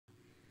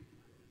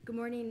Good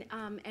morning,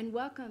 and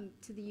welcome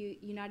to the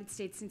United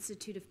States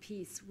Institute of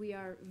Peace. We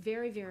are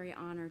very, very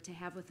honored to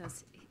have with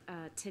us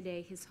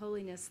today His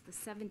Holiness the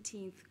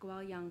 17th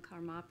Gyalwang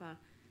Karmapa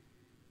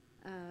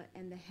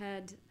and the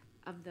head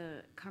of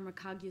the Karma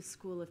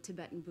School of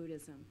Tibetan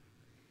Buddhism.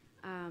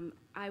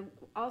 I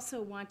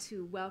also want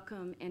to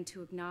welcome and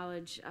to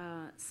acknowledge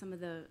some of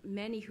the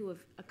many who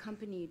have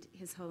accompanied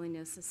His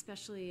Holiness,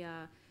 especially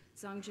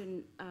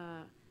Dzongchen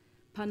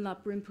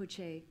Panlap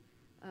Rinpoche,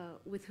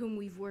 with whom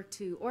we've worked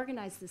to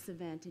organize this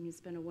event, and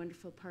who's been a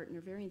wonderful partner,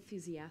 very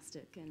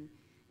enthusiastic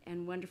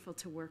and wonderful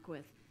to work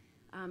with.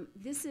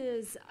 This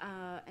is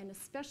an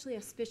especially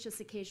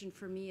auspicious occasion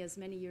for me, as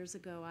many years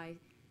ago I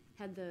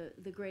had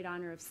the great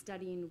honor of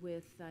studying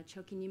with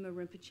Choki Nyima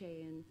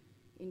Rinpoche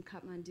in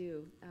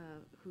Kathmandu,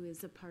 who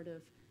is a part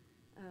of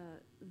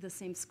the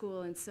same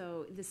school. And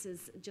so this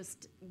is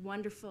just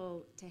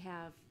wonderful to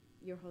have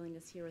Your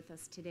Holiness here with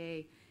us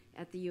today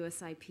at the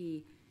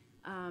USIP.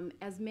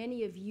 As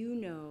many of you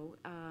know,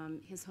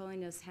 His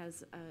Holiness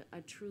has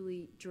a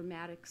truly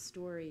dramatic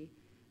story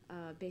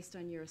based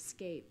on your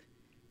escape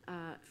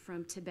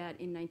from Tibet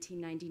in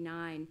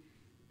 1999,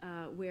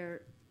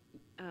 where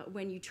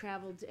when you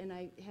traveled, and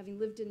having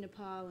lived in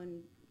Nepal,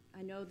 and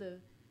I know the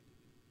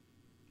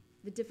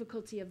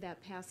difficulty of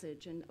that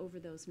passage and over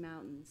those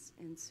mountains,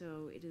 and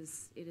so it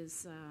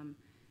is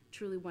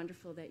truly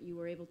wonderful that you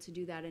were able to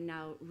do that and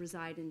now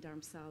reside in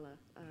Dharamsala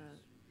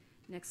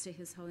next to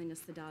His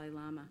Holiness the Dalai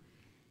Lama.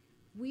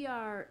 We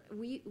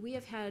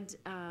have had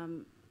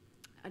an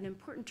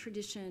important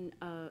tradition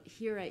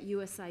here at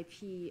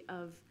USIP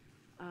of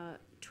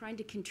trying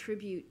to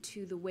contribute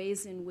to the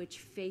ways in which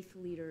faith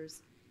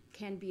leaders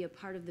can be a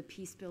part of the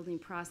peace-building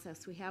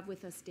process. We have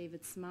with us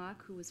David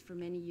Smock, who was for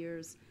many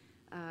years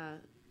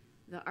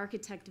the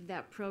architect of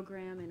that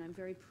program, and I'm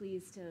very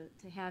pleased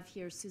to have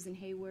here Susan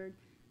Hayward,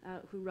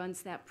 who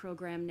runs that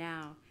program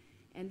now.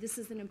 And this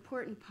is an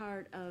important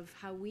part of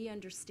how we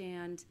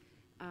understand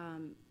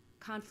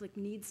conflict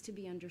needs to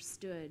be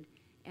understood,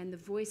 and the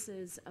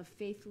voices of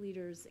faith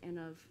leaders and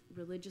of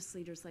religious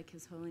leaders like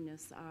His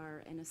Holiness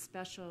are an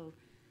especial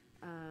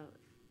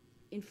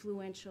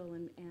influential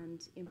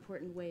and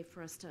important way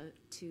for us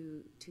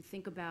to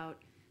think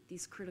about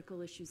these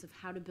critical issues of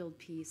how to build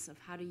peace, of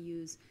how to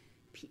use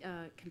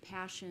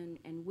compassion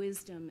and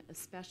wisdom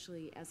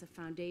especially as a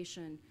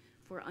foundation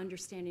for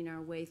understanding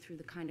our way through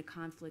the kind of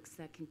conflicts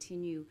that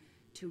continue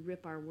to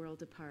rip our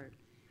world apart.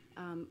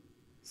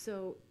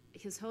 So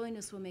His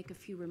Holiness will make a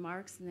few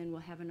remarks, and then we'll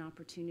have an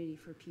opportunity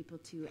for people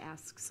to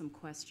ask some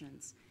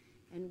questions.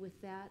 And with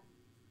that,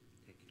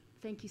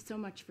 thank you so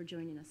much for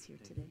joining us here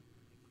today.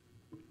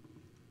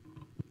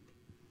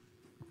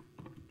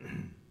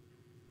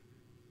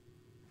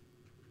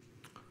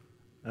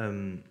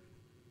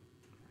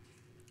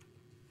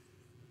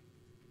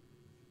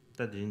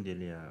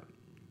 Tadindelia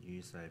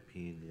USIP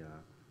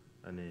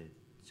ane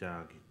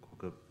jag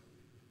kokab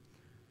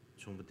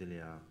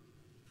chungbudelia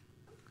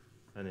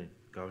ane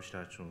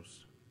gaushta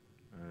chungs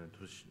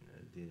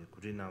the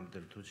kurinam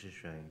del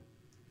tuchishang.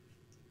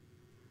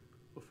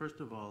 Well, first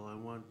of all, I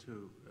want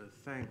to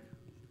thank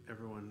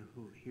everyone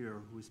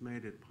who's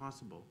made it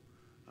possible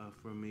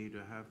for me to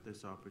have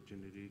this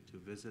opportunity to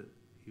visit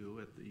you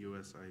at the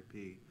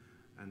USIP,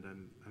 and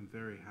I'm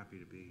very happy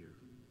to be here.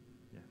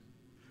 Yes.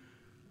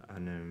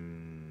 And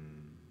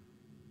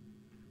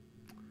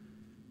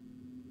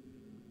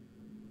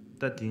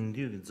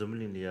Tadindu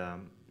Zumlinia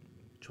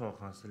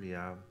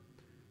Chokansilia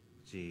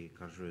Ji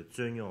Kashu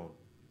Zunyo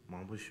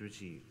Mambu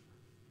Shuji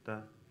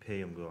Da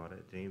Payum Gore,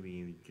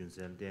 David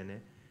Junsen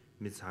Dene,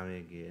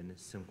 Mitsamegi and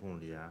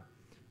Sinkolia,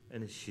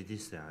 and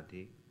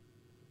Shidisadi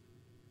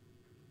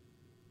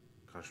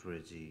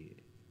Kashreji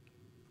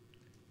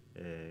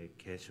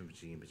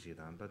Kashmji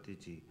Bajidan,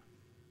 Batiji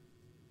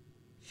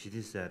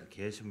Shidisad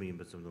Kashmi,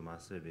 but some of the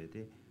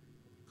Masabedi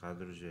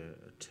Kadruja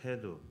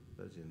Tedo,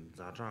 that's in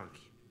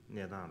Zadaki,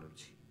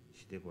 Nedanuchi,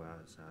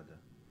 Shidegua Sada,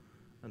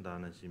 and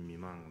Danachi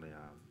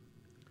Mimanglia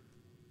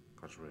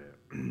Kashre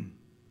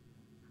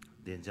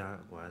Denja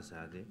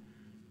Guasadi,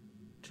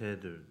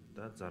 Tedo,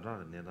 that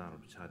Zadak Nedan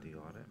Chadi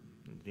Gore,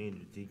 and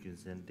Jane Deacon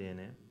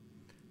Sentene,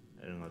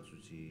 and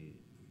Natsuchi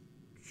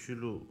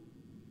Chulu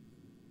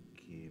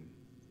Kim.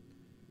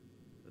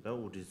 That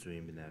would is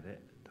swim in that,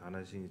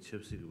 Tanashing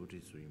Chipsy would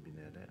is swim in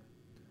that,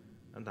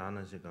 and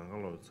Danashi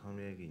Gangalo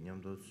Samyaki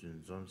Yamdo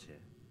Sun Zomche,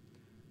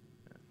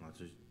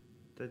 Matsu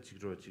that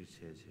Chigro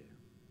Chiche,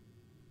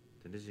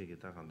 the Nishiki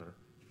Takandra,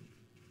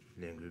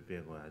 Langu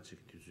Bego,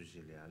 Chik to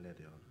Susilia, let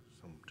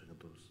some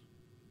trigados.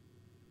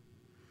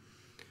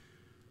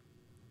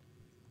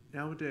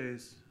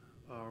 Nowadays,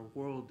 our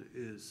world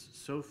is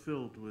so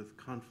filled with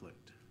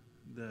conflict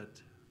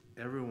that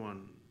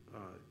everyone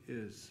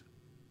is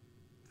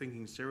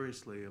thinking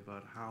seriously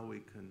about how we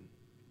can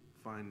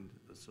find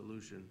a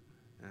solution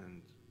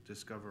and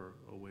discover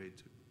a way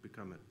to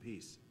become at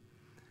peace.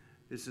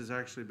 This has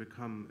actually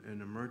become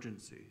an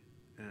emergency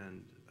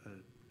and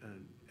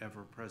an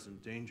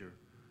ever-present danger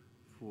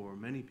for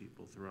many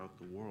people throughout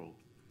the world.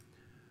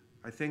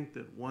 I think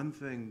that one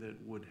thing that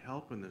would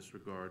help in this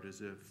regard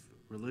is if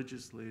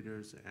religious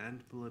leaders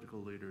and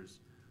political leaders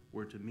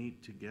were to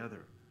meet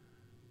together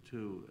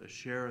to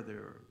share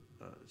their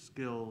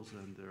skills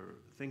and their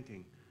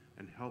thinking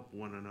and help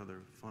one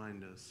another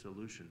find a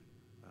solution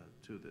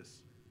to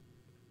this.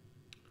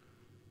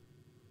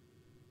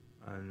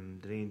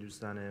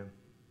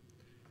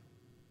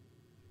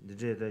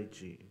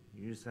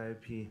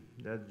 USIP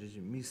that is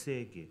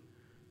mistake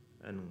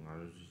and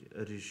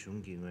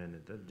Rishungi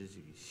when that is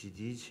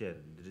CD chair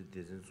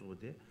didn't so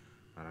de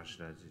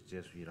Arashra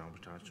just we ram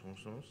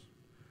chonsons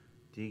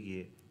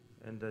Digi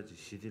and that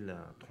Shidila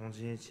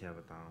Tonsin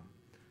Chabatan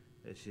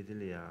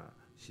Shidilia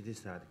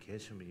Shidisat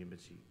Kesham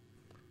Imbachi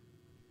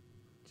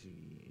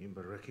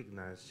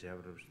recognized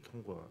Chabras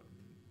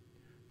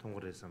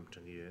Tongore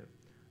something here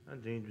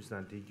and then you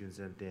stand taking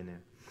Santana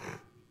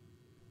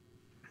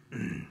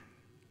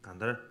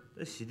Kandar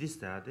the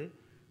Shidistade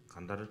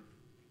Kandar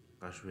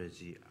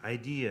Kashweji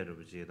idea of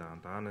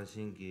Jedan Dana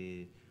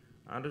Singi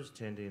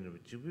understanding of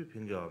Jibu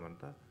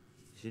Pingamanta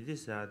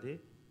Shidisade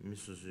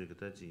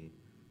Missusugataji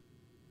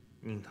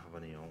in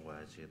Tabani on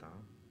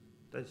Wajedan.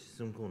 That's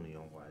Sunkuni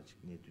on Waj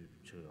need to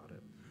check out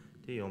it.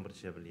 The Yomber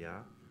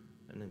Chevelia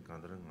and then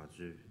Kandran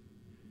Azu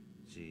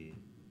G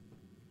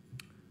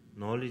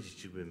knowledge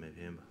Jibu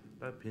Mepemba,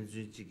 but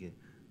Pinzu Jigin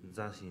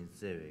Zashin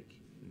Zevik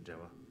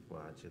Java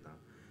Wajedan.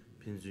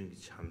 Pinzungi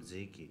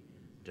chamzeki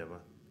java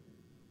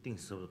ting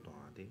so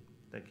doade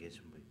da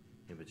geshim bi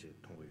imbaje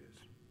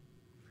tonguyes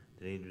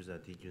de yuza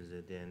di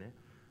junze dene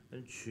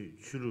and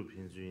chulu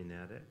pinzuni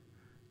nare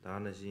da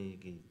na sin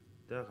gi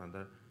da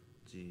ganda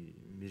ji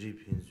miri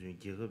pinzuni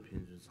gege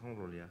pinzuni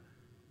sangrolia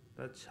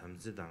da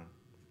chamzi dang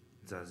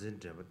zazin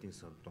java ting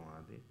so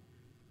doade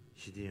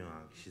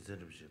시디와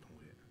시제를 bi tonguyes.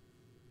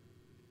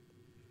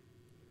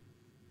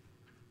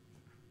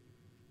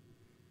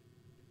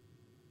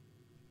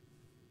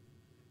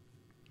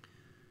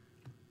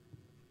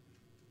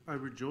 I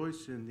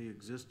rejoice in the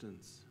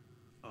existence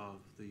of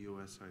the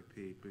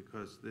USIP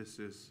because this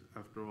is,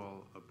 after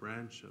all, a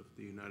branch of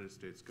the United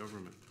States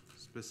government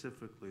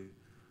specifically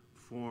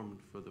formed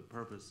for the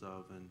purpose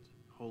of and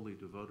wholly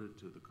devoted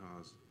to the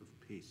cause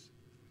of peace.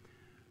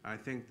 I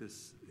think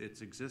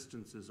its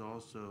existence is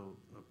also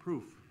a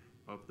proof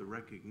of the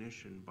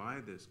recognition by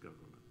this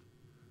government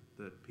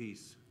that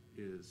peace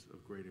is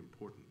of great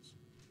importance.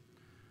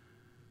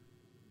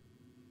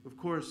 Of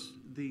course,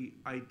 the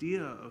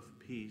idea of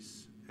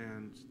peace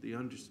and the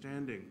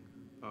understanding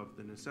of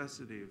the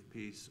necessity of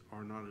peace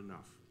are not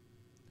enough.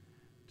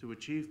 To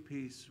achieve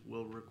peace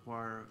will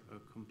require a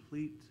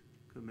complete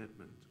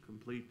commitment,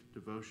 complete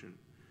devotion,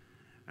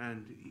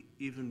 and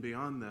even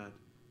beyond that,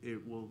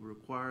 it will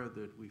require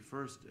that we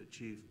first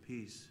achieve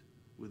peace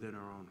within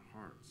our own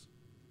hearts.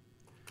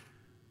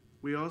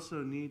 We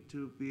also need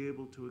to be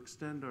able to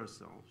extend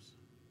ourselves.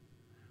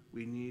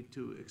 We need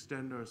to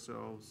extend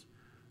ourselves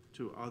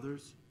to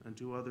others and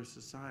to other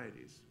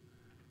societies.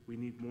 We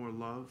need more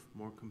love,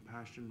 more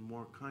compassion,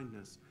 more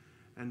kindness,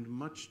 and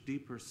much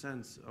deeper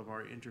sense of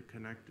our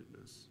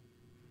interconnectedness,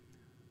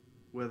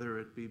 whether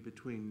it be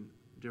between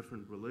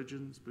different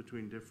religions,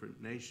 between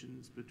different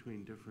nations,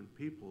 between different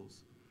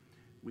peoples.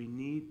 We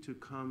need to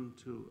come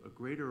to a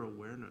greater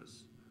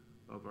awareness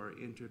of our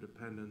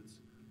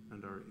interdependence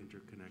and our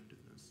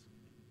interconnectedness.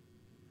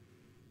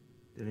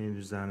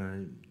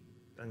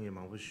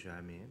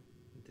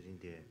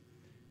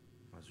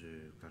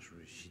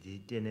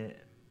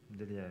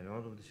 Delia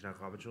Yodov the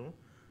Shirakabacho,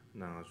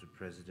 now as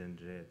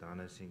President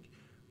Dana Singh,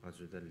 as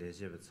with the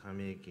Leisure with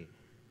Samiki,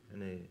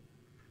 and a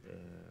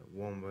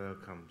warm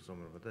welcome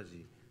summer of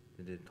Daji,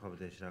 the top of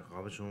the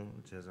Shirakabacho,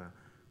 Chesa,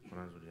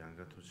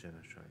 Yanga to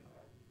Shena Shai.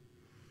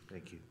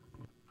 Thank you.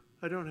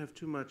 I don't have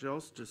too much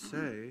else to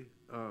say,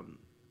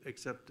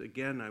 except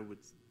again, I would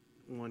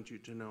want you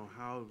to know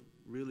how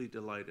really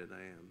delighted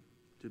I am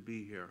to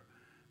be here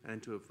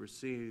and to have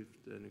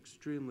received an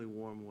extremely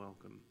warm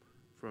welcome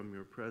from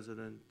your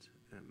president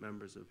and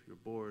members of your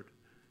board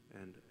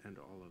and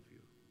all of you.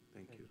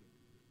 Thank you.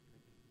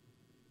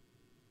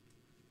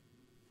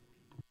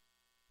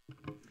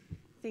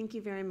 Thank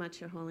you very much,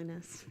 Your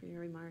Holiness, for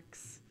your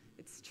remarks.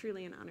 It's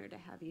truly an honor to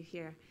have you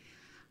here.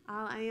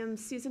 I am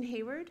Susan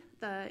Hayward,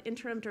 the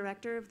Interim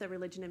Director of the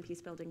Religion and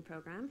Peacebuilding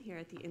Program here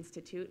at the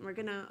Institute. And we're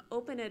going to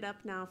open it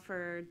up now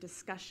for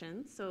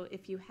discussion. So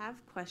if you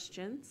have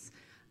questions,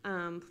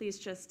 please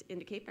just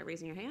indicate by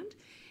raising your hand.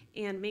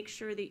 And make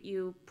sure that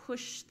you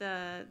push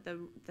the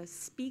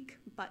speak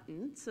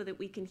button so that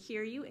we can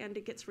hear you and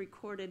it gets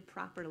recorded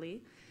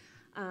properly.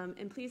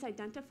 And please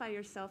identify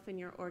yourself and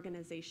your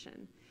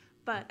organization.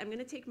 But I'm going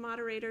to take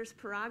moderator's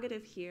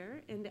prerogative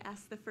here and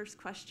ask the first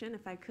question,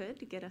 if I could,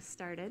 to get us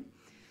started.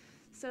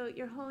 So,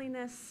 Your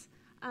Holiness,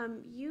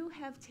 you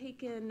have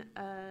taken,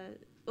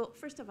 well,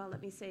 first of all,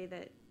 let me say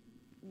that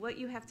what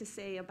you have to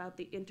say about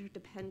the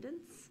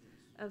interdependence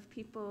of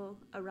people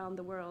around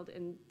the world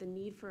and the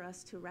need for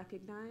us to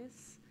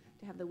recognize,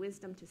 to have the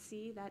wisdom to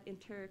see that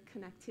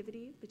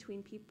interconnectivity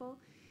between people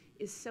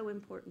is so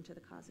important to the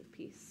cause of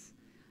peace.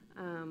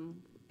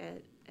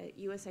 At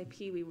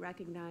USIP, we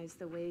recognize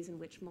the ways in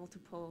which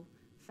multiple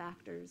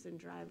factors and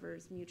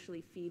drivers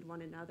mutually feed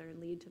one another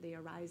and lead to the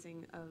arising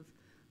of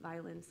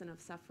violence and of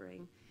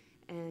suffering.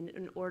 And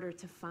in order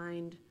to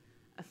find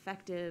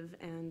effective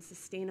and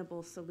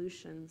sustainable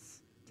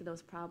solutions to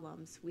those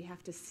problems, we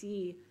have to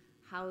see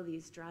how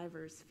these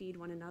drivers feed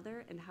one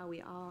another and how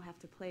we all have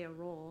to play a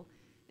role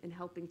in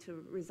helping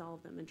to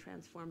resolve them and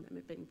transform them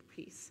and bring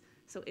peace.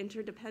 So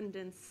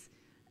interdependence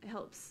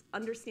helps,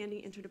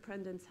 understanding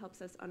interdependence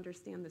helps us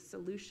understand the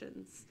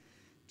solutions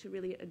to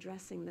really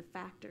addressing the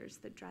factors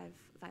that drive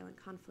violent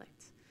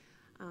conflict.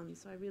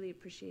 So I really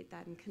appreciate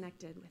that and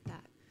connected with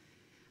that.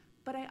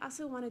 But I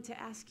also wanted to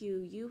ask you,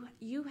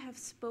 you have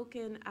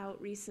spoken out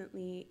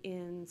recently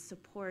in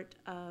support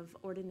of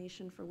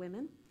ordination for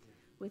women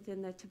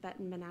within the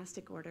Tibetan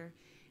monastic order.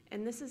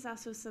 And this is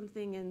also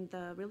something in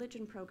the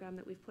religion program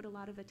that we've put a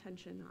lot of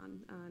attention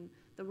on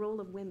the role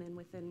of women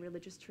within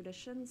religious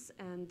traditions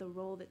and the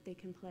role that they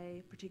can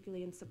play,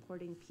 particularly in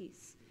supporting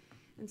peace.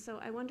 And so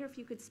I wonder if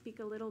you could speak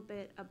a little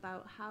bit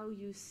about how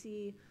you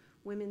see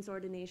women's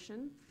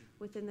ordination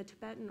within the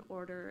Tibetan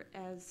order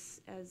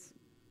as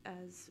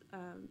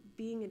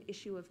being an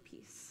issue of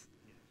peace.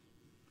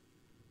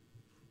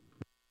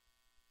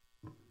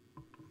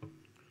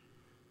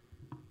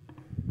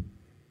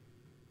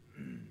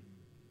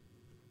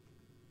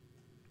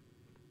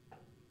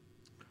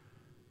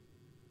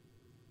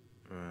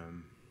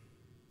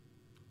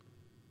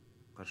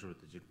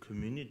 가시부터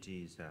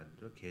community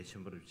사도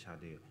개침부를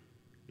차대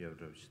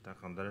여러분들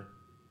간달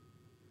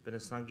베네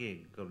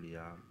상계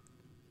거리야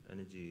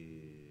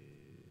에너지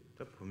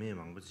더 분명히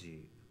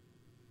망부지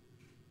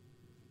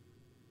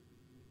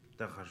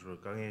다 가시로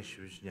강에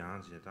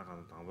쉬우시냐 다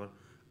가는 당벌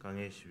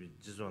강에 쉬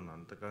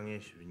지존한 다 강에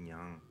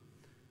쉬냐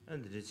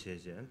안들이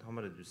체제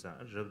담아를 두사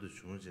저도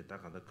중지 다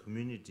가다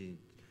community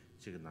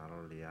지금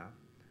나라리야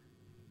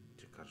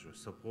지 가지고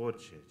support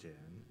체제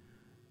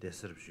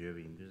대서럽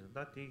주요인데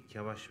다티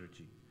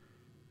개발실지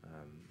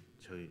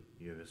저희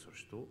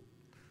유에서도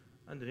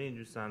안드레인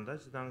주산다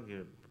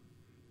지단계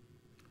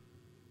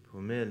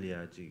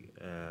포멜리아지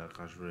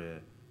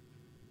가주에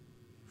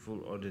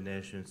full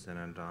ordination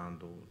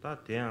산안도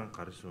다 대한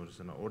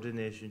가르쳐서는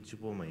ordination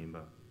지보만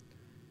임바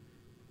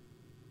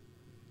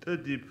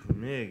뜻이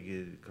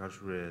분명히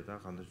가주에다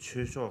간다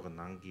최소가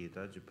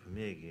난기다 지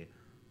분명히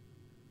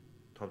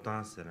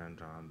톱단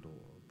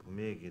산안도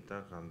분명히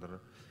다 간다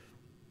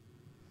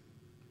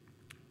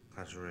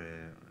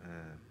가주에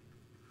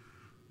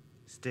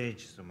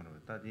stage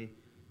somewhere 다디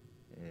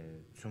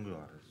중교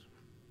알았어.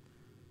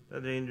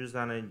 다들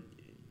인도산에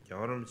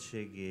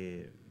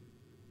여름치기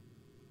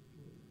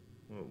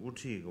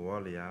우치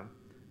거리야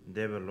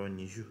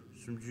데벨로니슈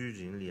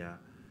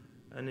숨주진리야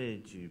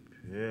아니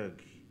지벽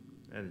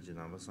에너지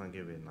남아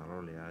상계에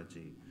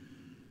나로려야지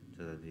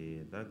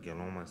저들이 다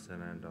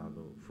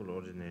결혼마스난다도 full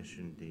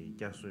ordination 디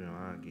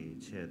야수용하기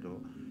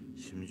체도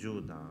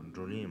심주다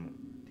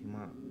졸림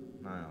티마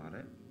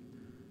나야래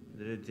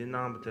들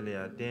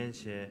진남부터야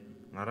댄체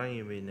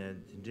나랑이 위에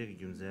진짜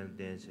김zel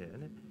댄체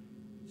아니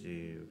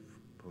지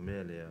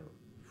보면이야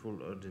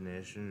full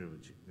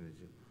ordination 지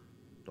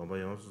도바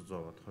연수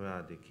저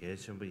토야디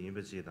개천부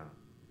임베지다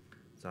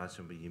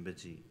자천부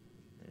임베지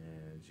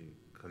지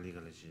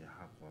걸리걸리지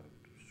하고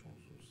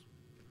총수스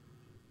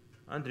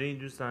안드레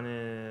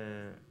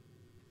인두산에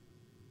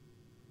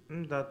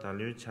다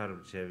달류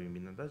차르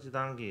제비민다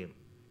지단기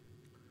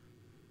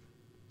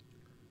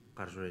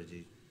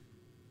가르쳐야지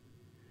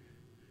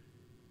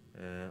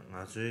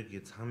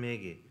나중에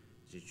참매기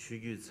지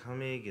추규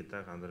참매기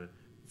딱 안들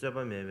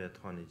저번 매매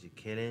토니지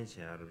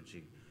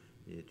개렌시아르지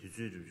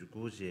뒤주주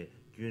고지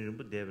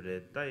균rum부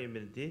데브레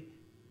따이면디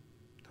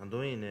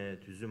단도인의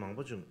뒤주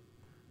망보증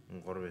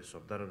거르베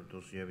섭다르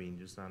도수여비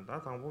인두산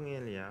다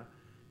당봉엘이야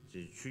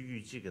지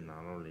추규지가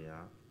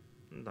나로리야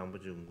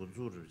당부증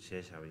군주를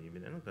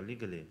제샤비면은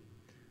걸리걸리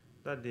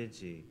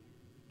따데지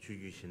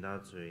추규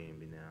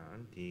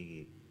신다주의미나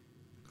디기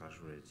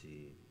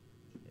가수레지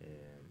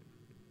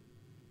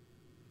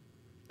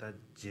다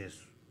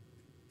제수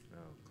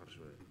가르쳐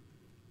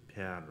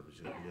페아로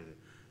지금 이제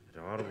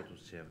라와로도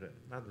세브레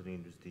나도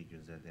인더스트리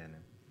균세되네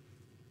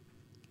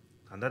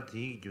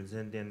간다티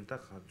균세된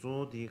딱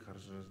조디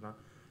가르쳐서나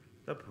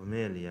다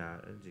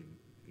보면이야 이제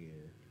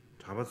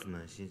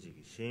잡아주는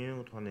신지기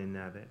신용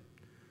토네나데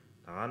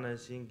다가는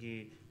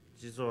신기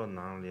지소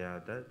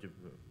나리아다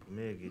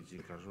보면이 지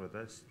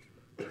가르쳐다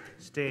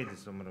스테이지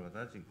somewhere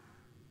다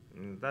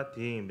지금 다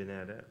뒤에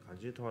비내래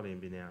간지 토리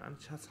비내 안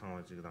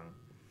차상와 지금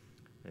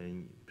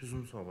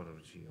피숨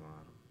수업을 지금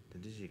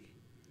된지식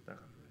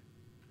딱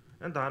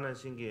안 다는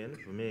신기엔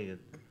분명히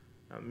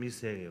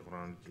미세게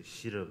그런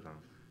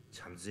시럽당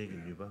참제기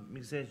유바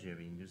미세지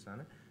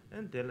인도산에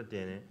안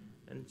될때네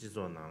안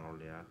지소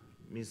나올이야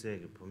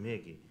미세게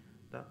분명히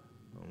다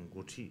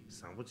고치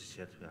상부지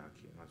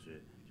셔트하기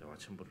아주 저와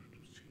첨부를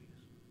주지.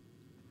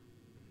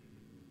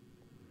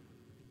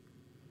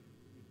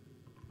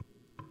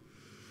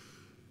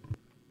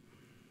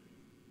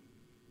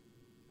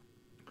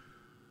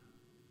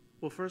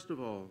 Well, first of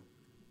all,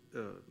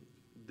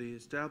 the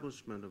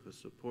establishment of a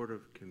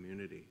supportive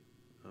community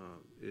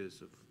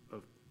is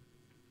of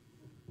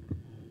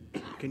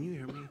Can you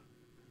hear me?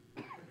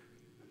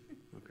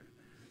 Okay,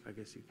 I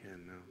guess you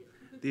can now.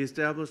 The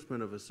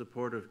establishment of a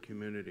supportive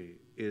community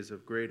is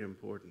of great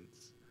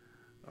importance.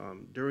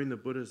 During the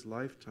Buddha's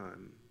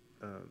lifetime,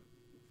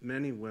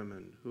 many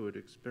women who had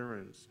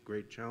experienced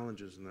great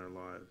challenges in their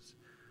lives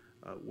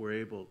were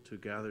able to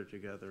gather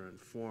together and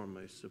form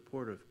a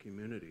supportive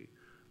community,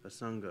 a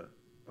sangha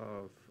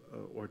of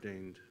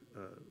ordained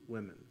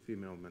women,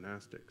 female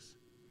monastics.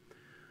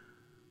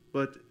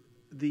 But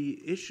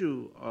the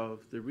issue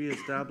of the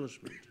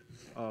reestablishment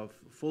of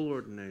full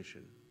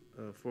ordination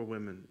for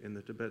women in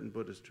the Tibetan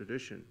Buddhist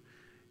tradition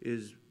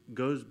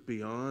goes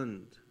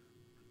beyond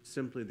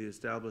simply the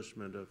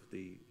establishment of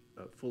the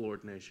full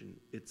ordination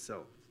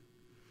itself,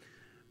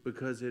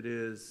 because it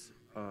is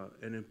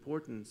an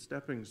important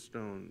stepping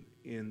stone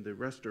in the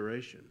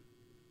restoration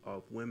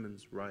of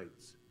women's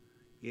rights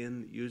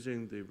in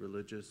using the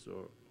religious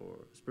or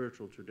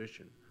spiritual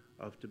tradition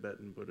of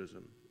Tibetan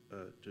Buddhism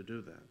to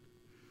do that.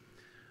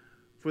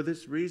 For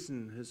this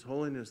reason, His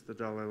Holiness the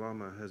Dalai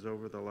Lama has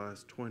over the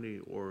last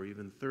 20 or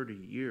even 30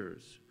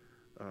 years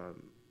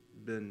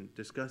been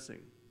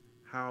discussing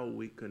how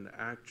we can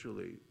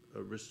actually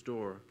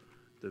restore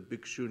the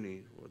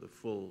bhikshuni, or the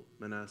full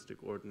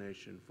monastic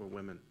ordination for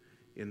women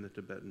in the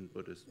Tibetan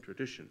Buddhist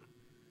tradition.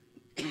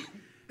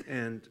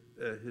 And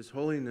His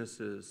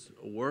Holiness's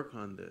work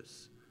on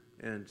this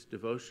and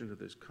devotion to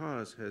this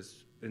cause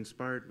has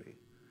inspired me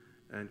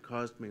and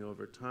caused me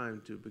over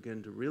time to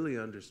begin to really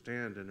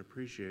understand and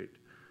appreciate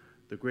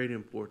the great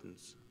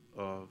importance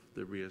of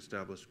the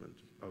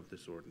reestablishment of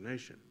this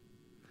ordination.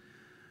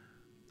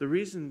 The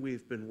reason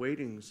we've been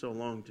waiting so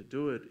long to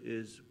do it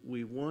is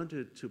we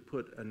wanted to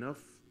put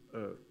enough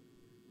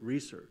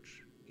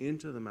research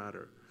into the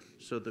matter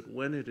so that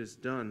when it is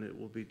done, it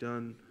will be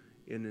done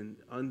in an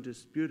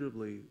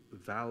undisputably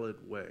valid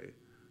way,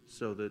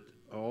 so that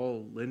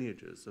all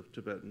lineages of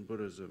Tibetan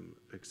Buddhism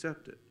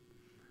accept it.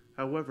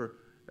 However,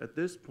 at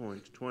this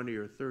point, 20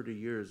 or 30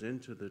 years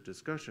into the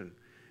discussion,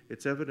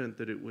 it's evident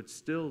that it would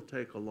still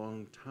take a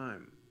long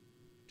time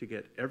to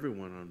get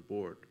everyone on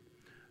board.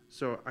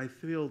 So I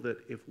feel that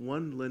if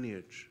one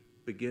lineage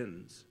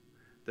begins,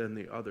 then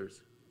the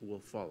others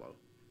will follow.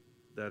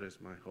 That is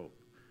my hope.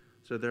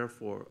 So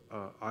therefore,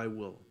 I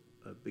will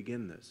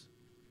begin this.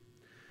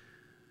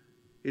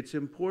 It's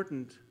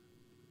important,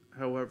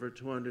 however,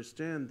 to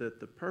understand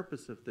that the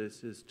purpose of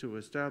this is to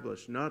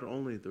establish not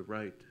only the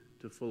right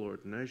to full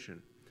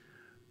ordination,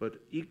 but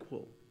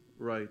equal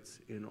rights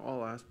in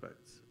all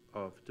aspects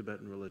of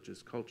Tibetan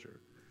religious culture.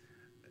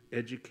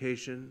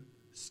 Education,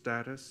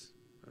 status,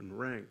 and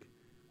rank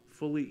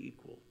fully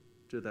equal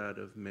to that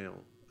of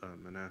male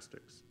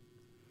monastics.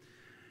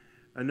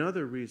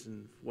 Another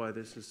reason why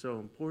this is so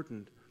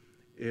important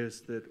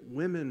is that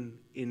women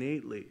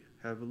innately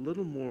have a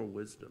little more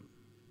wisdom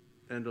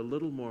and a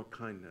little more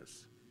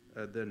kindness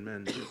than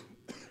men do.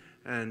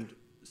 And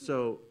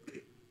so,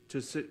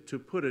 to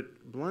put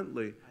it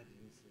bluntly,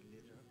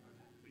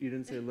 you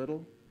didn't say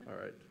little? All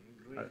right.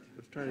 I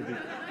was trying to be...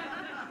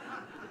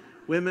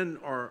 Women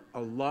are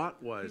a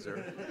lot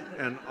wiser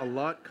and a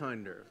lot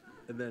kinder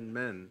than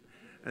men,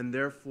 and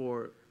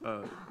therefore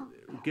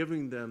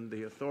giving them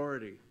the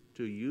authority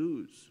to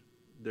use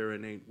their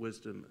innate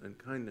wisdom and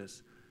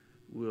kindness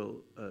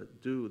will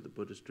do the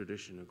Buddhist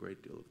tradition a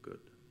great deal of good.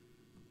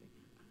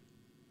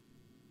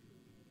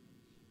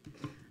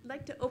 I'd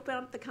like to open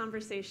up the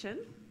conversation.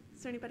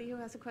 Is there anybody who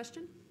has a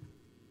question?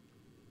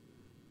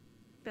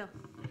 Bill.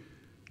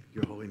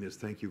 Your Holiness,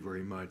 thank you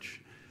very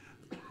much.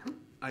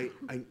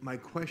 My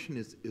question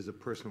is a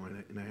personal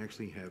one, and I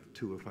actually have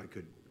two, if I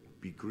could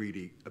be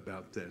greedy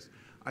about this.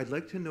 I'd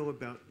like to know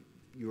about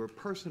your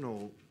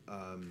personal,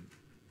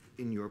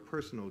 in your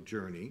personal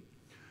journey,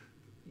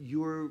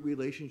 your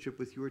relationship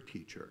with your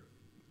teacher.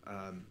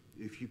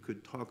 If you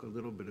could talk a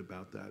little bit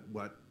about that,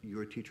 what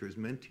your teacher has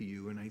meant to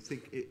you, and I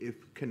think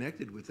if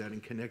connected with that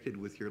and connected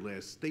with your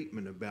last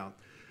statement about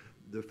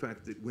the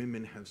fact that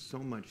women have so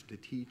much to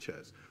teach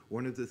us.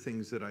 One of the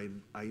things that I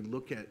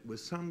look at with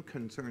some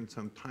concern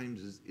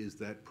sometimes is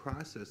that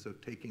process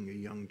of taking a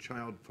young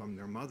child from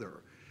their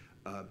mother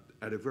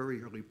at a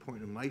very early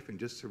point in life and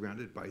just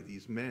surrounded by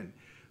these men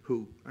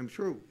who I'm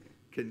sure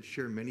can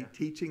share many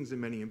teachings and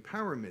many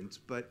empowerments,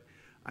 but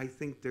I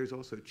think there's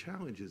also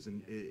challenges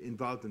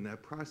involved in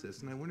that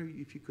process. And I wonder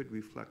if you could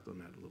reflect on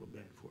that a little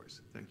bit for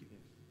us. Thank you.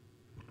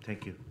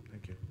 Thank you.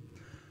 Thank you.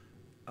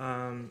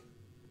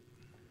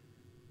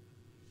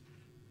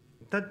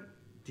 That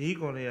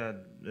Digolia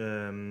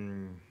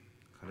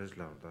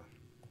Karislauda.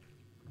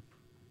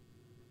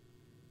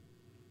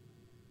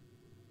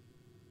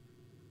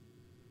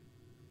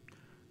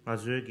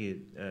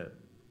 Azuki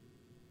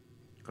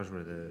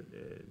Kashmir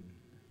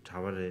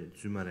Taware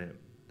Zumare,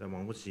 the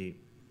Mangusi,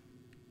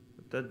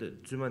 that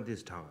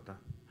Zumandis Tawada,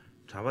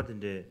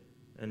 Tawadinde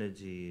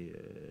energy,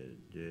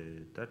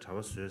 that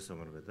Tawas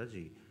summer with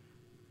Daji,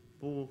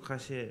 Bu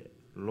Kashe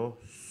Lo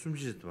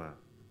Sumjitwa,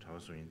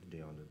 Tawaso in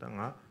the on the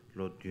Danga.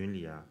 Lo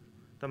Dunlia,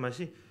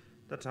 Tamashi,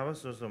 that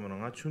Tavaso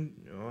Samanga Chun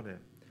or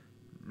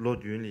Lo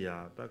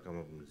Dunlia, that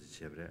Gamabum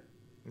Chebre,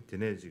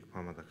 Tineji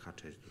Pamata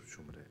Cottage to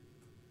Shumre.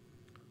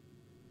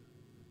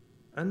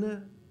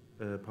 ane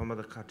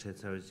pamada katre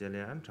tsawe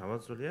jele an chawa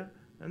zulya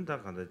an da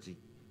kanda ji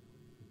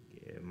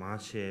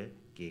maashe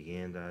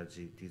gegen da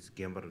ji dis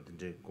gembar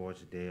dinde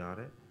goch de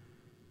yare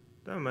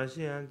da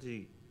maashe an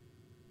ji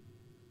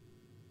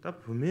다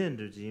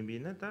부면도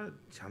지인비나 다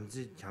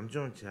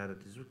잠정 지하다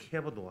뒤서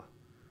캐버도 와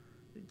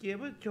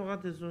개버 교가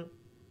돼서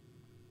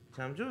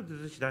잠정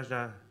돼서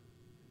시다시다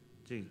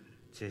지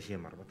제시에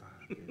말보다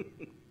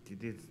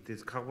디디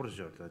카고르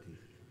저다디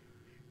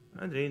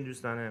안데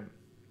인두스탄에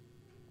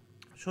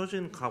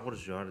쇼진 카고르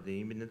저르데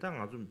이미는 당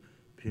아주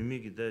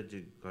비미기다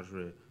지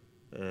가서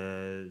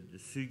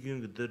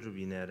수균 그대로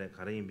비내래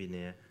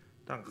가라인비네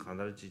당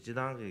간다를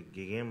지지당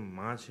개개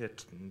마체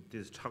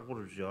디스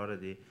차고르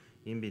저르데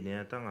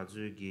인비네 땅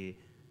아주기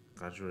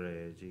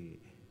가주래지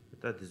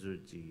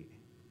따디주지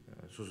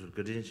수술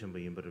그린 첨부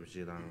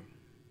인버르지랑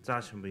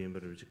자 첨부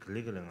인버르지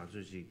클릭을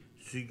아주지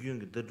수균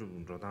그대로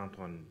로당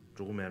돈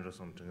조금만으로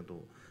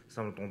섬정도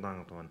삼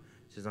동당 돈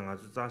시장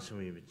아주 자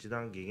첨부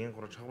지당 개개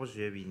거로 차고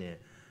쉐비네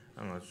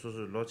아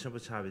수술 로첨부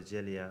차비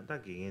제리아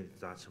다 개개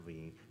자 첨부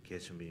인 개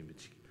첨부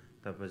인비지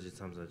다버지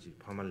참사지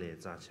파말레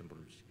자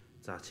첨부지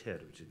자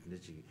체르지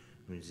근데지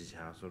문지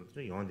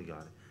자소도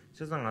용디가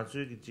시장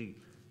아주기 지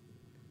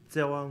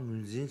Gyalwang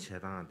Munjin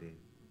Chedangde,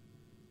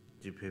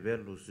 the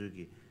Pepe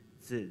Lusugi,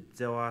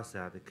 Gyalwang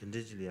said the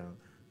Kandijiliang,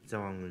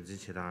 Gyalwang Munjin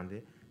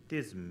Chedangde,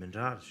 this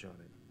Menjar shot.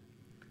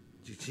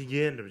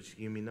 Chicken, the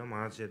Chimina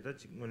Marche, that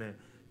Chimone,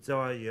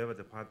 Gyalwang Yeva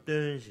the part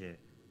Dunche,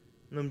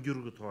 Num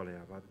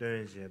Jurgutolia, but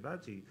Dunche,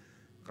 that he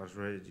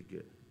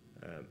Kasraji,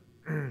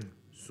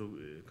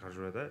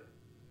 Kasrada,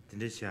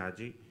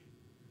 Tindishaji,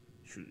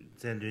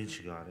 Zendun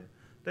Chigare.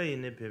 They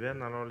in the Pepe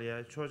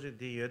Nalolia, Choji,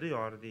 the Yodi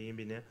or the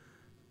Imbine.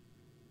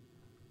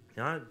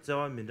 야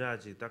자와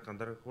민자지 딱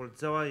간다라 콜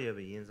자와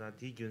예비 인사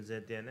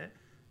디균세 때네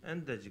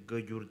안다지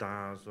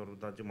거주르다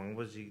서로다 지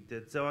망버지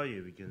때 자와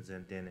예비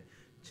균세 때네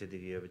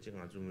제대로 예비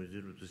지금 아주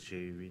무주르도 쉐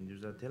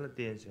윈두자 텔라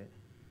때세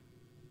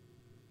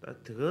다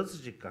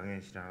더스지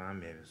강해시라나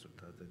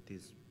매베스다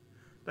디스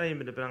다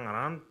이미데 방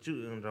안한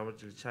쭉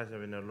라버지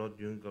차샤베나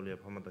로드 윤걸에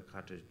파마다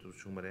카트 두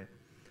충분해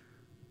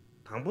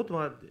당보도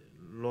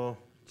로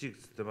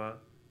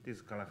찍스다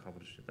디스 칼라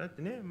카브르시 다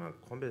드네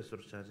막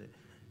컴베스로 차지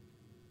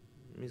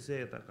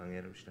미세다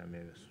강해를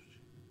시라메베스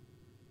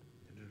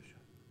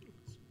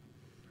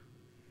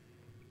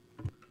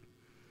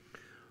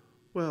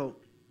Well,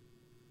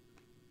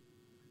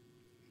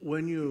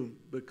 when you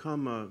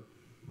become a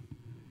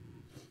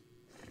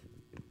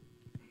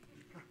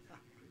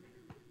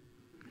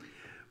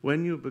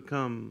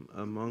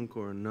monk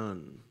or a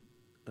nun,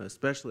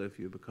 especially if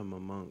you become a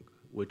monk,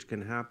 which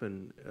can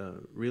happen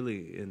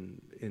really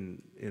in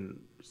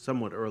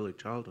somewhat early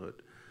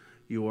childhood,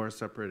 you are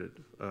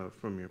separated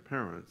from your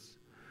parents.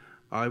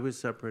 I was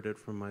separated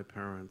from my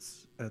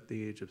parents at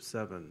the age of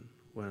 7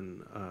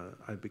 when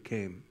I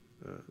became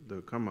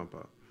the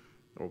Karmapa,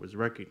 or was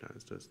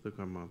recognized as the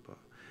Karmapa.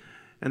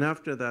 And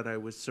after that, I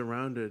was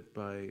surrounded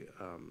by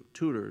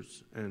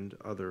tutors and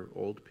other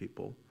old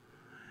people.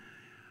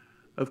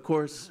 Of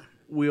course,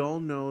 we all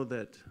know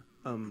that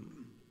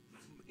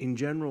in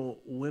general,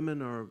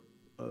 women are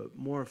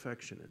more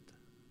affectionate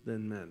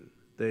than men.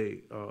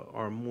 They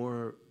are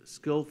more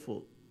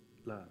skillful.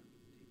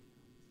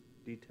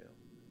 Detail.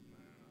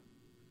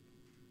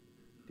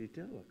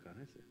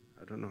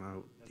 I don't know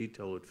how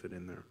detail would fit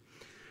in there.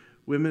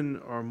 Women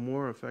are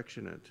more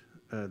affectionate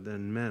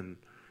than men.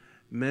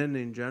 Men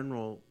in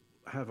general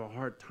have a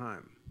hard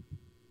time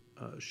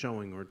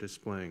showing or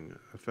displaying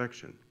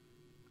affection.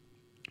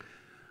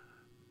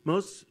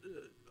 Most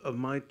of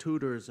my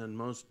tutors and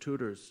most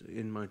tutors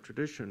in my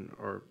tradition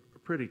are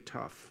pretty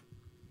tough.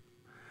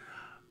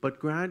 But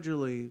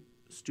gradually,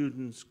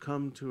 students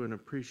come to an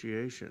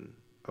appreciation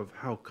of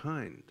how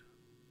kind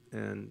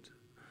and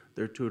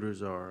their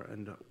tutors are,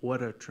 and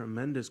what a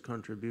tremendous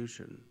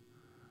contribution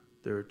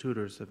their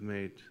tutors have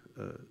made,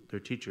 their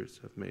teachers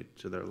have made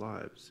to their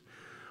lives.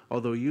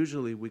 Although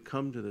usually we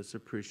come to this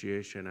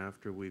appreciation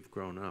after we've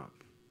grown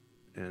up,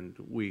 and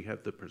we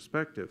have the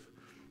perspective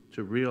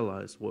to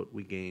realize what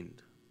we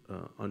gained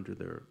under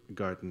their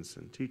guidance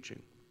and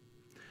teaching.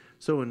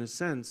 So in a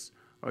sense,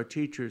 our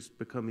teachers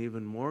become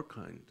even more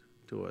kind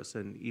to us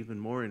and even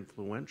more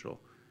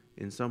influential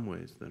in some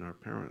ways than our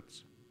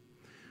parents.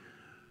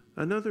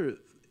 Another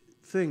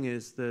thing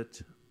is that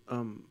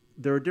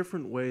there are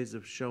different ways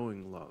of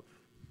showing love.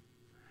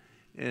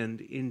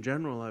 And in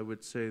general, I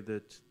would say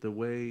that the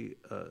way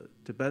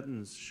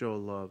Tibetans show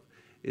love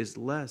is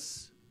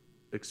less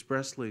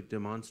expressly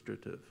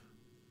demonstrative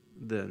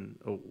than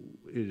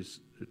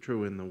is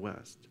true in the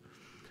West.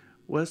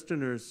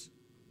 Westerners,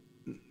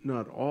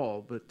 not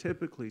all, but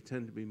typically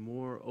tend to be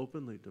more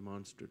openly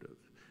demonstrative.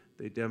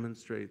 They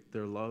demonstrate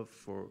their love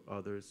for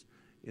others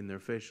in their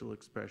facial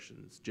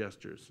expressions,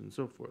 gestures, and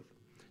so forth.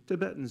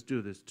 Tibetans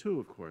do this too,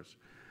 of course,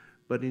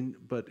 but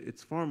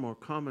it's far more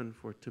common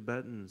for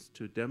Tibetans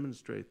to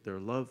demonstrate their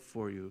love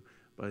for you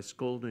by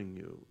scolding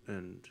you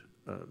and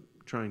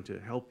trying to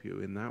help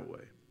you in that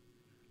way.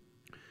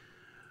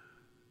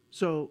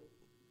 So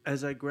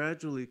as I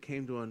gradually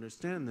came to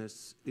understand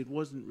this, it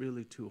wasn't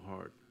really too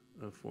hard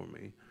for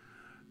me.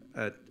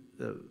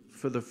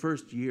 For the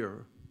first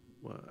year,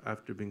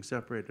 after being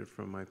separated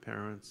from my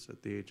parents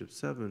at the age of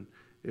 7,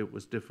 it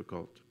was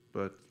difficult,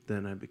 but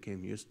then I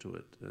became used to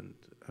it and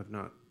have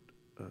not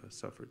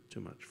suffered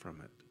too much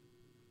from it.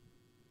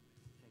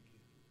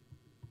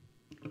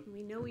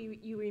 We know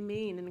you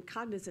remain, and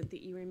cognizant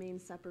that you remain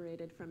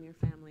separated from your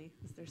family,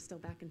 as they're still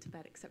back in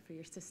Tibet, except for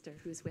your sister,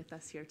 who's with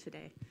us here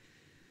today.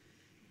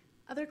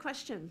 Other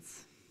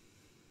questions?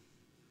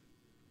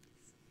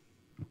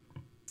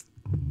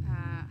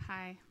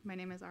 Hi, my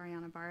name is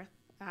Ariana Barth.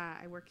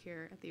 I work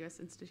here at the U.S.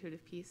 Institute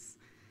of Peace,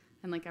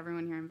 and like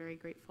everyone here, I'm very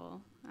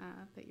grateful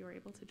that you were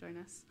able to join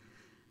us.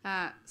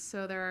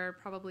 So there are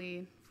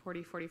probably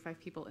 40, 45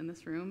 people in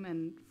this room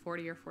and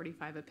 40 or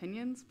 45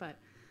 opinions, but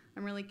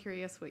I'm really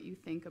curious what you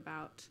think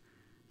about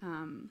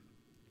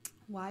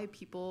why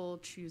people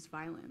choose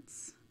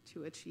violence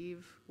to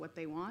achieve what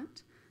they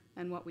want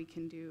and what we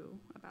can do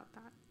about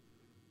that.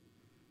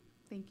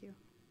 Thank you.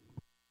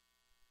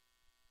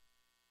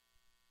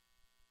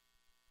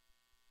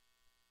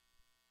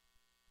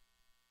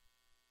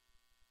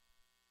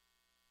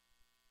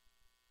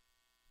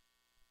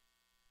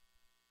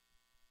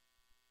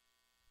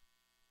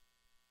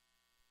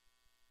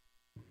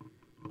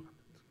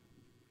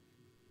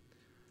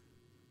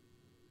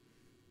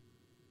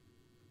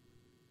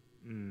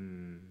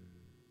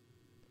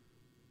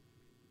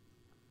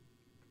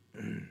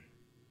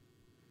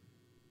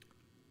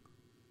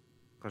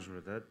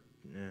 가르다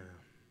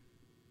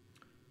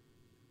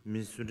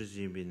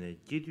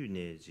민수르지비네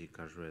기dü네지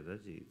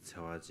가르다지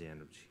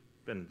차와지야는지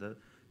뺀다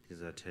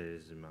디자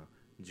테레즈마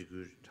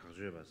지구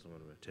장주에 봤어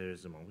뭐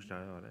테레즈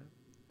망부샤요 알아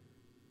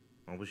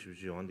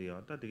망부시지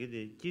온디야 다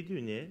되게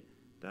기dü네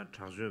다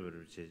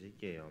장주에를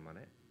제지게요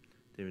말에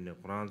때문에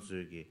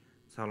고란주기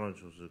살론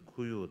주스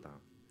쿠유다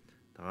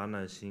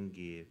다가나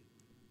신기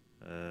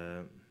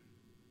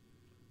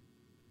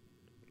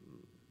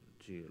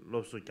지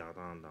롭수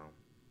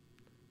갸당당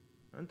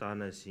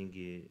다나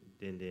신기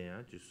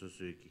된대야 지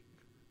수수기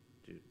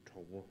지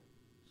초보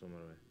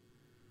somewhere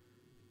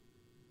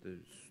the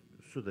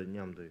수다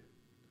냠도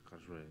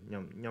가서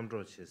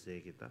냠도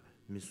체세기다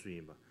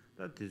미수이바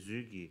다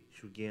디즈기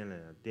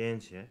슈겐에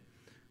된체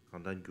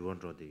간단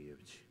교원조데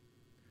예비치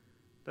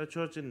다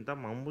초진 다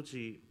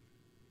망부지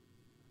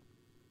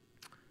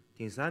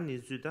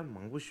딩산이 주다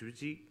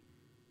망부슈지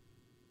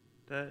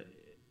다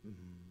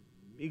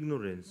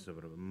ignorance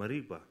of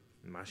mariba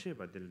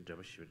마셰바 될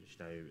잡으시를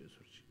시다요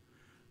소리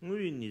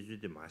ngui ni zu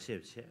de ma xie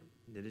che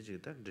de de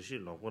ta de shi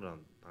lo bo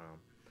ran ta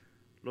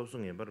lo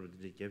song ye bar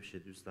de ge xie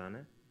du sta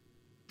ne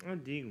a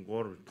di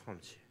gor tom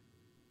che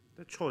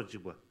da cho ji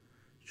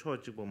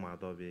bo ma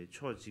do be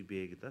cho ji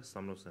be ge da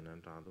sam lo san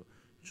nan da do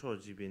cho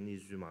ji be ni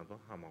zu ma do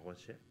ha ma go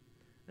che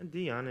an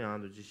di ya ne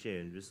an do ji xie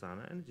yun du sta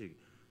ne an ji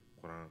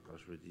quran ka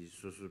shu di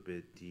su su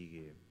be di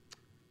ge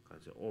ka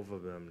je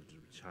overwhelm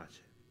de cha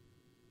che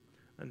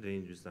an de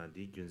yin du sta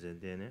di gyun zen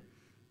de ne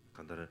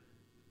ka da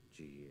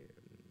ji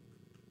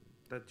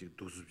다 지금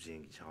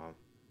도수비행기 차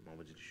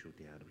망부지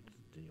쇼디하러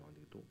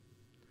되냐는데도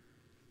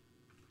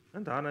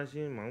난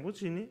다나신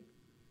망부지니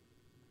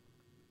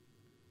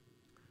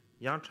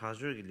양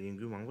차주의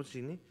링구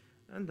망부지니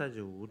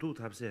안다지 우도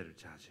탑세를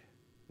차지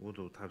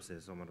우도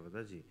탑세에서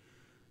말하다지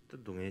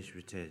또 동해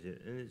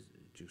슈체제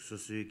지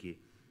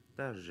수수기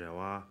다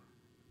저와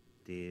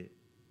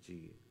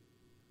데지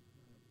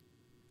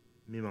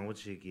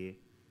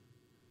미망부지기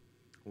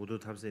우도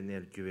탑세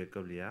내를 교회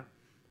겁리야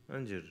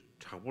언제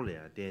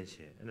차불이야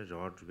된체 나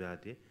저어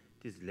주변에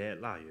디스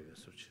레라요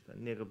소치다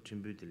내가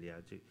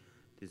준비들이야지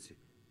디스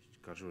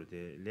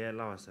가져오데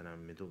레라와서나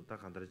미도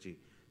딱 한다지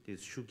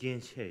디스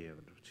슈겐체예요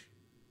그렇지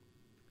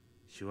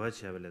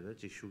시와체벨에다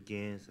지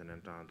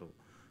슈겐서는 장도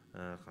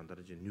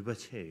한다지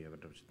뉴바체예요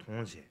그렇지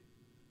통체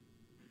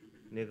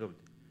내가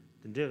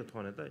근데가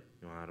통하다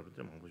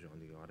영화로부터 망보지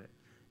언니가 그래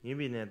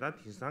이미네 다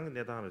디상에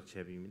내다로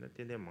제비입니다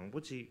근데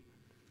망보지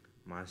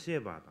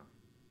마시에바다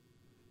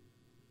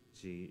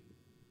지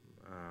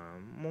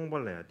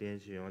몽발래야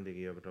된시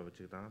용되게 여버터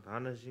지다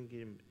다는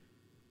신기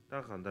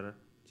다 간다라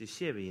지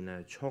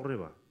셰비나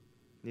초그레바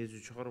니주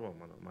초그레바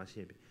마다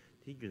마셰비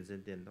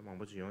디균선 된다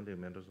망보지 용되게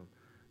면도서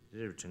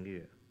이제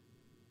정기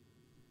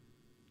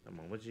다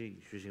망보지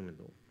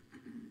휴식면도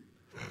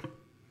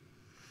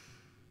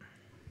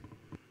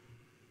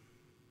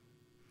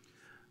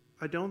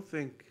I don't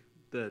think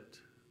that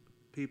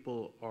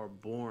people are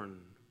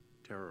born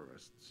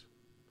terrorists.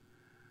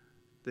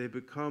 They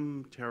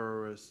become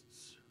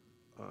terrorists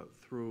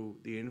through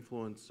the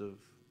influence of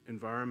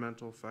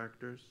environmental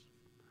factors,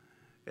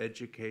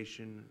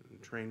 education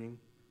and training,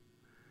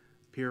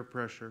 peer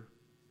pressure,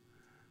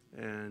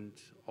 and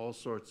all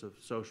sorts of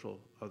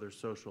other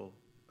social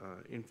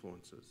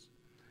influences.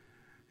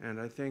 And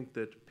I think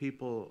that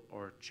people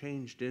are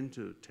changed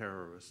into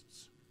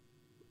terrorists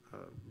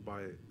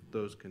by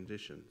those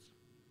conditions.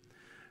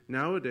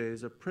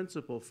 Nowadays, a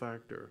principal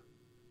factor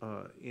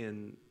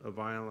in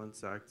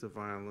acts of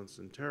violence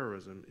and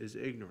terrorism is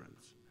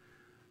ignorance.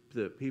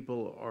 That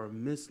people are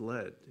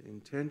misled,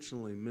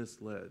 intentionally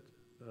misled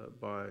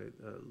by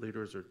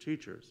leaders or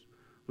teachers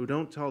who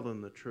don't tell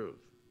them the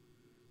truth,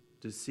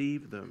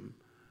 deceive them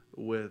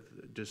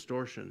with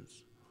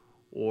distortions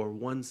or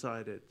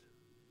one-sided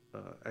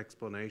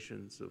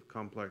explanations of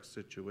complex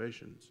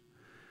situations,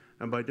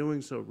 and by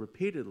doing so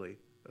repeatedly,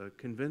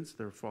 convince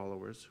their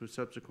followers, who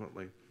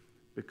subsequently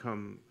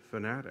become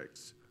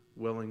fanatics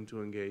willing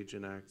to engage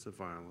in acts of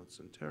violence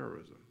and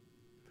terrorism.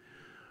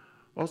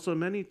 Also,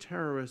 many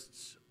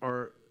terrorists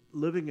are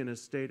living in a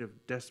state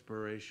of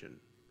desperation.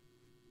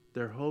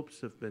 Their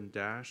hopes have been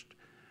dashed,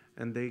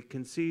 and they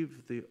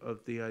conceive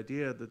of the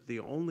idea that the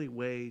only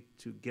way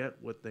to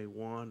get what they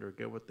want or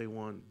get what they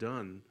want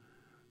done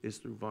is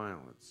through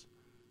violence.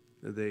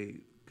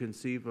 They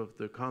conceive of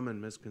the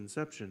common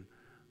misconception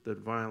that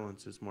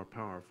violence is more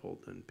powerful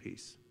than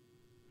peace.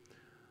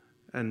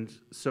 And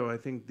so I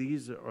think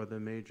these are the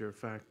major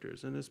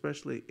factors, and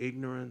especially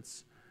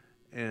ignorance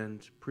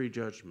and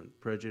prejudgment,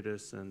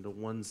 prejudice, and a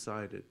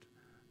one-sided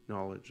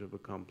knowledge of a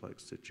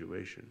complex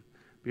situation.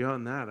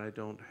 Beyond that, I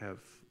don't have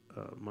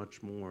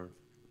much more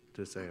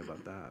to say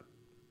about that.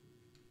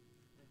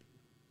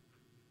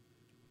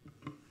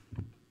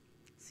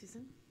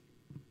 Susan?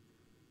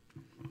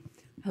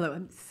 Hello,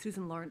 I'm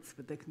Susan Lawrence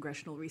with the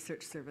Congressional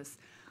Research Service.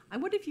 I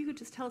wonder if you could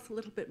just tell us a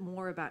little bit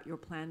more about your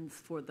plans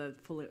for the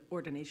full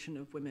ordination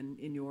of women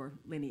in your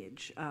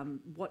lineage.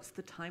 What's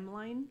the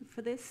timeline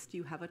for this? Do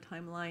you have a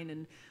timeline,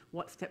 and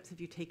what steps have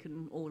you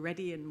taken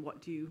already, and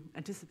what do you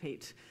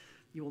anticipate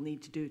you will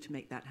need to do to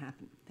make that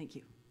happen? Thank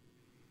you.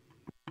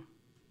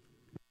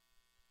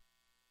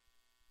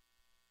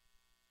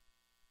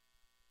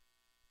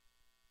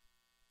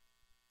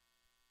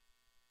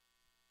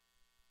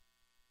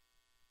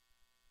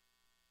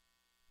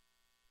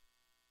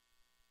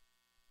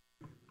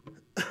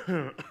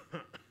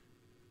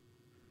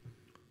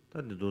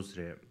 다들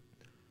도스래.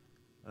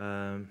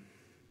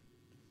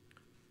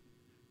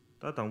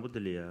 다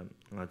당부들이야.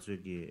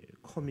 저기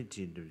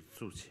커미티들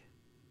수치.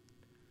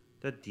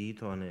 다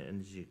디토네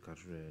엔지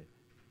가르에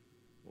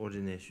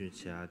ordination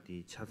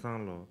차디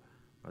차상로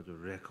아주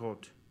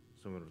레코드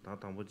som으로 다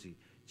당부지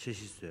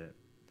체시쇠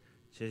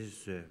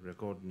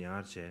레코드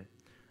냐체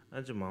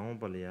아주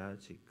마음벌이야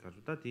지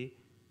가르다디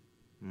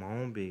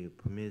마음베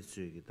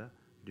범해수기다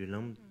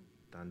류람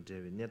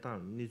단제비 내다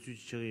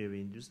니주치의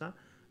인주사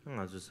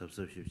아주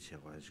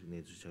섭섭십치와 지금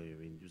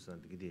내주치의 인주사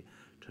되게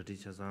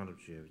tradi차상으로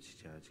주의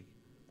지자지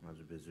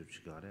아주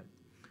배수치가래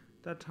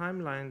다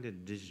타임라인 데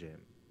디제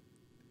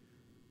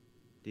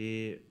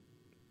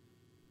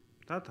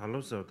다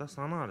달로서 다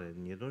사나래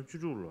니도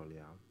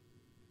주주로야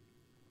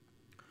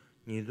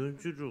니도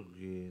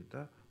주주기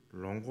다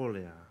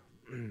롱골이야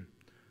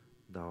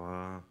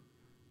다와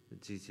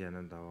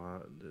지지하는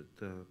다와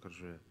더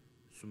그저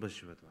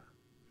수바시바다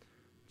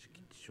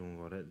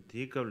중거래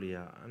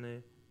디갑리아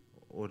안에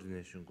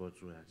ordination 거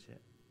줘야지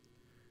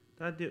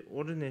다디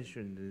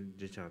ordination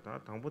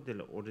지차다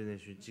당보들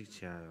ordination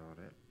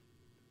직치야요래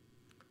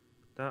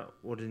다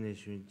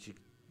ordination 직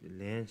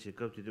렌치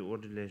갑디디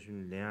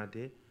ordination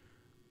내야데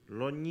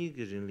로니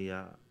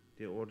그린리아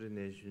디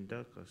ordination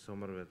다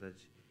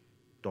서머베다지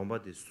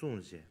동바디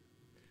순제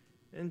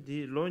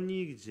엔디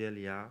로니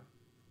제리아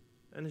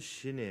엔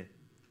신에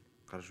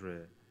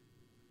가르레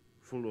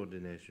full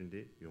ordination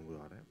디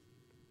용거하래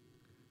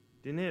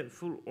디네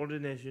full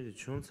ordination 디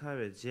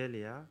총사회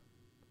제리아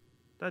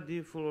다디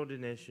full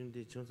ordination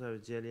디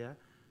총사회 제리아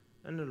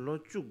엔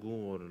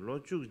로쭈고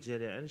로쭈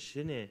제리아 엔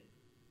신에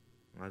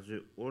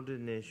아주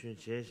ordination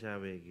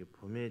제샤웨기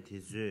봄에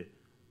디즈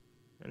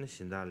엔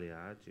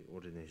신달리아 지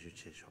ordination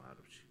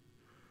제샤와르지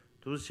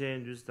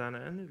도시엔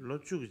주스타나 엔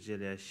로쭈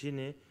제리아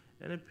신에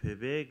엔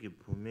베베기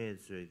봄에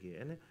저기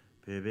엔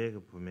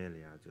베베기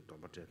봄에리아 지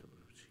도바테도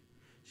그렇지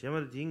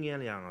시마르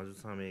딩겐 양 아주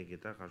상메기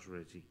다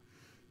가수르지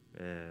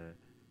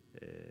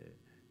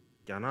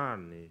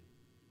갸나니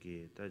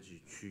게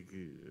다지 추규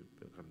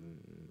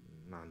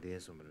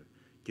난데서 뭐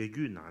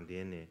개규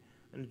난데네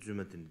엔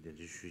주마든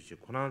데지 쉬지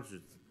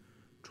코나주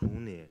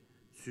총내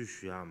수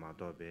需要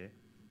마도베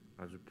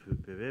아주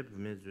베베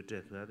부면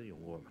주제도야도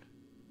용고만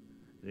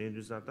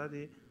렌주사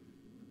다디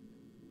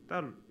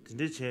달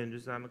진짜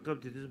체인주사는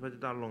급디디 바디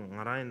달롱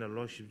알아이나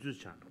로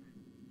십주차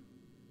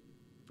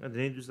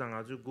렌주사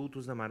아주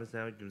고투사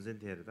말을 김선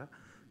테르다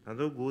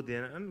나도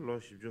고데는 로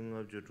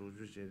십중업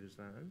주주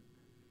제주사는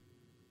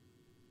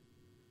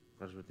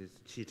가서 디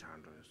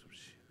치찬로요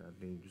소시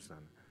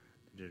렌주사는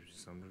이제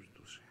삼을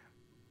도시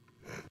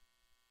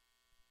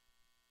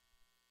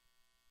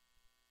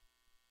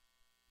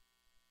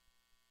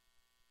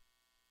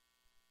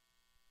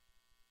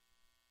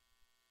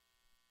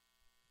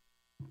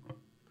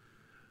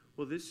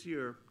Well, this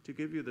year, to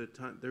give you the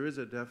time, there is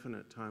a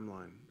definite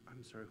timeline.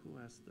 I'm sorry, who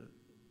asked the,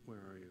 where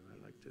are you?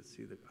 I'd like to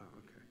see the,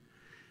 okay.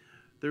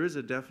 There is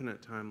a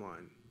definite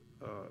timeline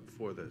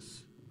for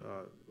this.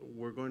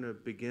 We're going to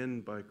begin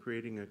by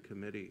creating a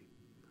committee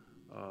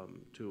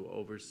to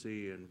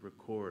oversee and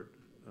record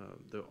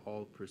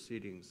all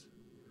proceedings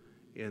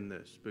in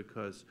this,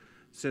 because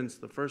since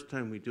the first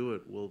time we do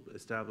it, we'll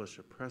establish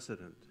a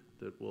precedent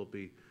that will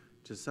be,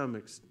 to some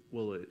extent,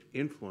 will it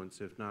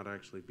influence, if not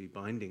actually be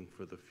binding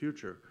for the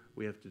future.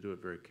 We have to do it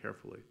very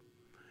carefully.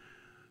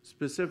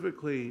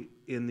 Specifically,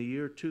 in the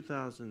year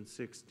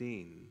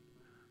 2016,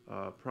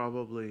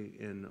 probably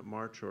in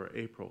March or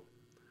April,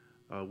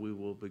 we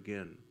will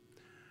begin.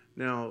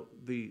 Now,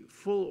 the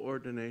full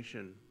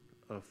ordination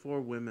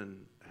for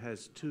women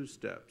has two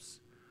steps.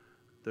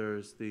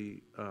 There's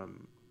the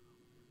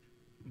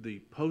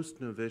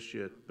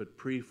post-novitiate but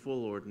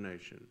pre-full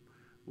ordination,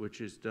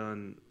 which is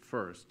done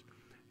first.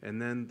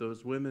 And then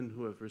those women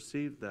who have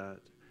received that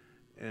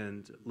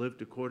and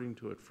lived according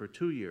to it for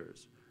 2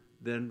 years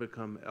then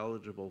become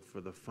eligible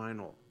for the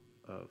final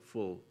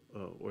full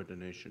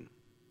ordination.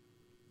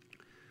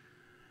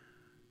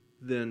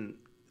 Then,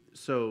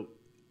 so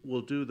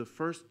we'll do the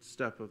first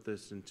step of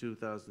this in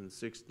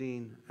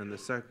 2016 and the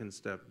second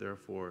step,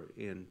 therefore,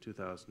 in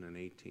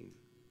 2018.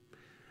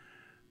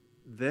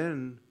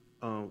 Then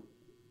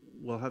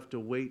we'll have to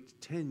wait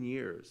 10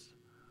 years,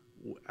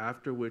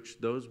 after which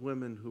those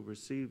women who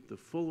received the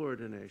full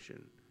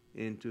ordination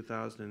in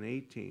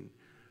 2018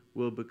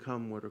 will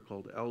become what are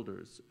called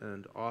elders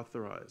and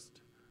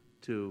authorized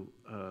to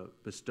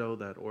bestow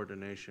that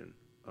ordination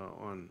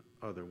on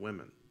other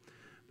women.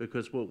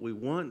 Because what we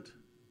want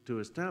to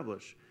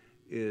establish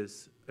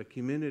is a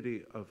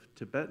community of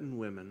Tibetan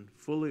women,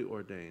 fully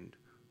ordained,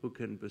 who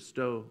can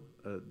bestow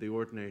the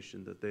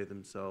ordination that they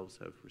themselves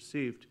have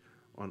received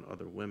on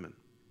other women.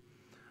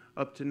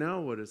 Up to now,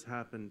 what has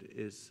happened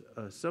is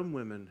some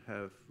women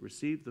have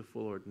received the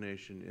full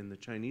ordination in the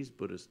Chinese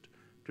Buddhist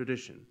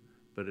tradition,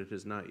 but it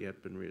has not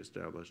yet been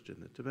reestablished in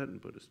the Tibetan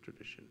Buddhist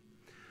tradition.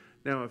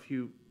 Now, if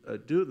you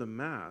do the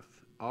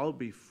math, I'll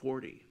be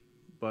 40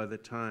 by the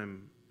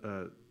time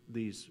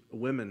these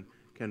women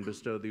can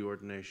bestow the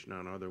ordination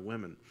on other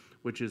women,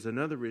 which is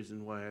another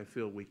reason why I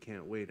feel we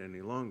can't wait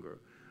any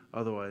longer.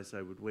 Otherwise,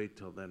 I would wait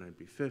till then I'd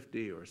be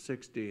 50 or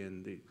 60,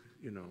 and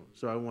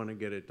so I want to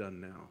get it done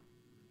now.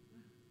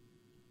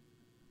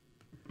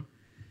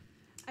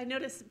 I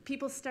noticed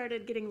people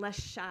started getting less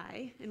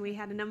shy, and we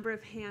had a number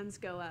of hands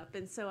go up.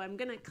 And so I'm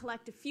going to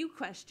collect a few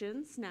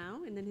questions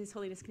now, and then His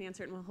Holiness can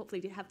answer it, and we'll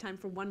hopefully have time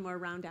for one more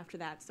round after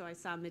that. So I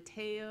saw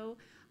Mateo,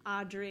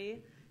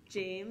 Audrey,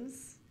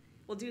 James.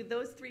 We'll do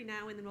those three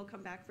now, and then we'll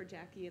come back for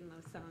Jackie and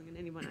Losang and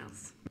anyone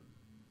else.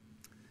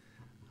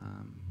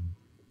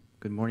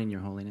 Good morning,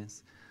 Your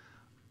Holiness.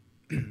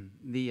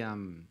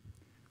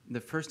 The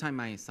first time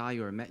I saw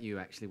you or met you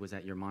actually was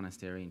at your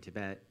monastery in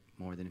Tibet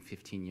more than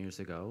 15 years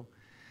ago.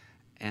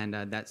 And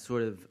that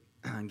sort of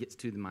gets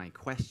to my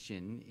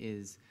question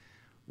is,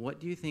 what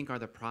do you think are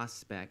the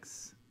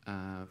prospects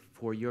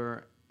for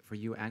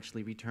you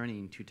actually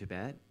returning to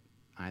Tibet,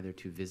 either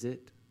to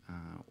visit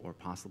or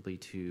possibly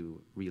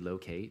to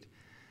relocate?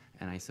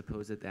 And I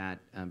suppose that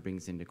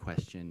brings into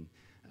question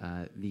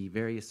the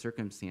various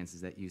circumstances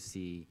that you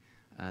see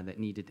that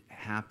needed to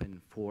happen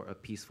for a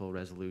peaceful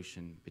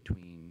resolution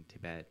between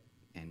Tibet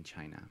and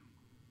China.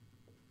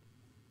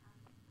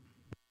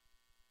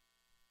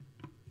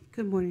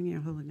 Good morning,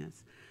 Your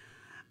Holiness.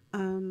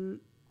 In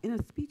a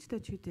speech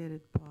that you did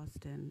at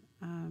Boston,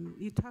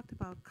 you talked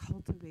about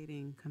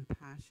cultivating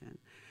compassion.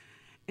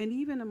 And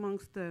even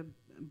amongst the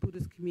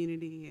Buddhist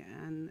community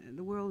and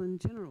the world in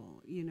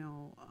general,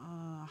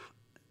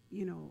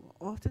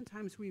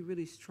 oftentimes we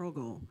really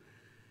struggle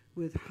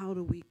with how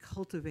do we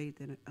cultivate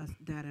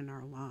that in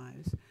our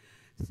lives.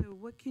 So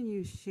what can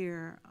you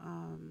share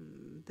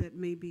that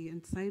may be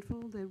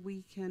insightful,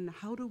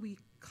 how do we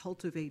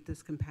cultivate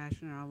this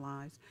compassion in our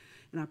lives,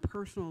 in our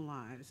personal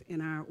lives,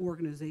 in our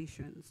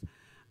organizations,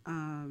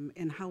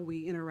 and how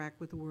we interact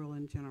with the world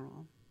in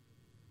general?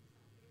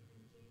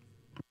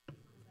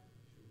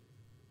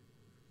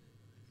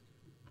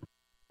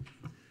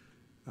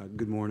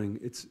 Good morning.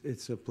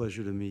 It's a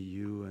pleasure to meet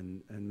you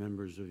and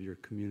members of your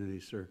community,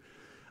 sir.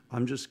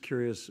 I'm just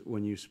curious,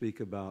 when you speak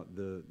about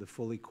the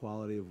full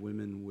equality of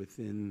women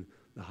within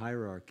the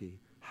hierarchy,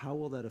 how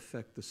will that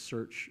affect the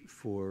search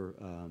for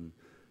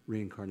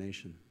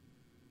reincarnation?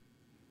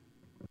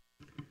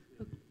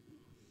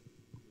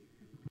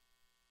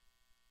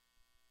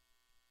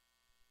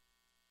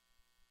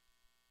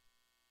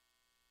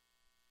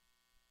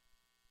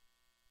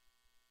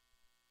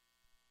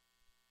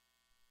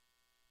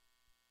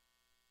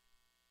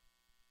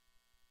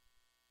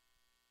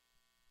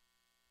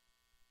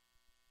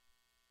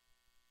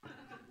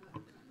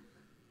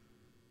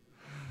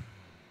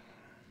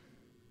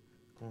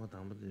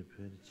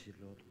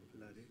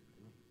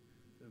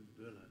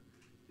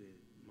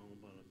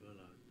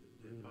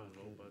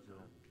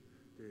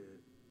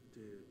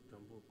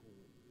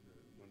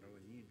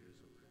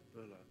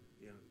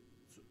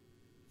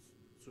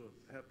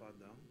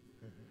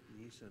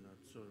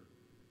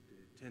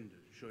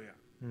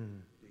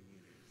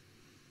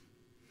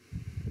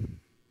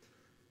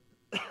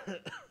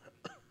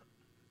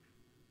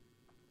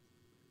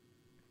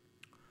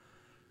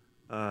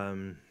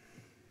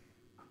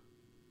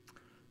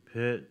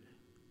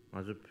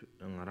 아주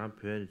나랑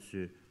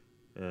표현이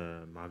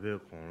마베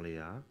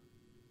공리야.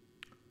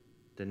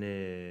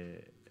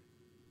 근데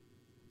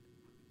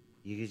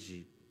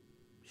이게지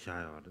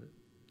샤야르.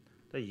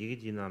 다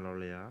이게지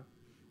나로래야.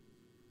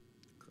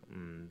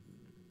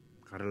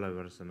 가르라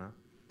버스나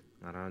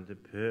나랑한테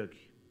벽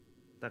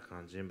딱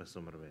간진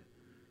봤으면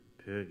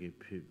벽이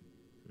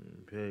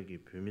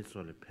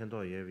비밀소리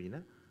팬도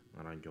예비나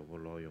나랑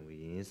교벌로 용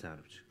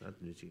인사를 지가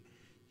누지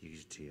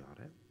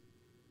이기지야래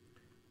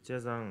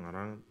제상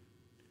나랑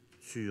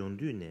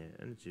수용düne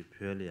안지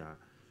별이야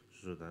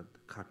수다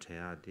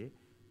카체야디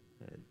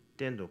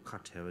땐도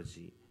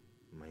카체버지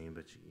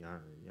마인버지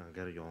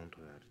양가를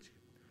용토야지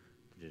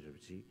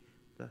이제지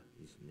다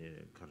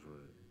이제 가서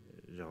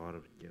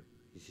자와르게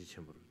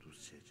이시첨으로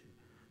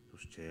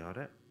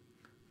두세야래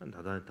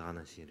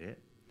다다는 시래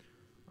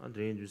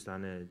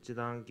안드인주스탄에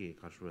지당기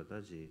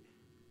가수다지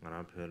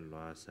나랑 별로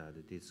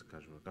아사데 디스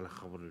가수 갈라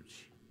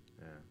커버르지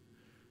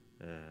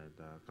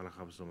다 갈라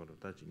커버서로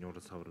다지 뇨르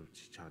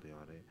사버르지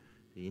차려래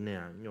이내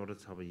뇨르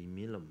사버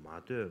이밀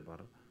마드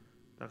바로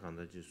딱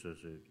안다지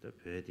소소다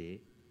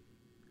베디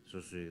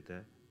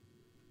소소이다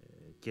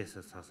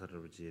계사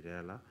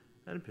사사르지래라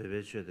안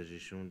베베셔데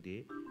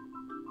지슌디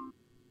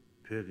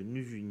베기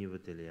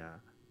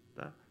뉴주니버텔이야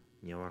다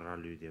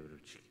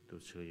녀와랄류데브르지 또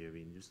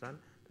저여빈주스탄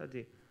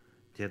다디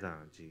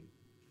대단지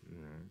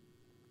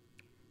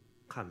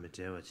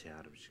감매제와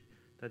제아르지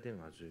다된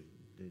아주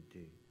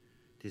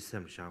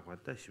디셈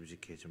샤과다 쉽지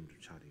개점도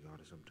차리가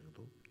알아서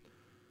정도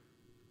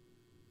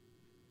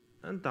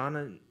안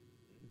다는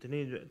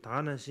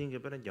다는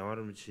신경변은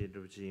여름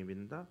치르지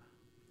민다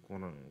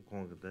공은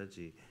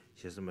공거다지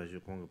시스마주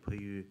공거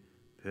포유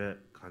배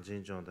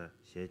간진정의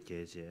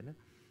시계제는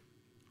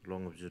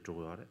롱업주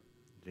쪽으로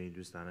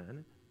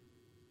인도스탄은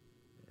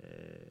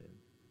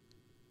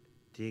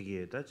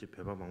되게다 지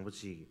배바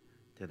방법이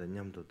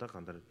대단냠도 딱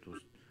간다를 또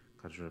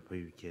가지고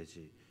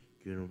보이게지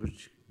유럽을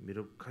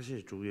미럽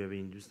가시 쪽에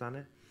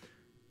인도스탄에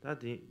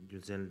다디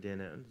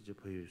유젤데는 이제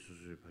보유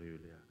수술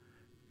보유려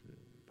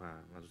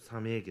봐 아주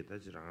삼회게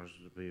다지랑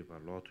수술 보유 봐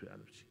로트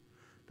알지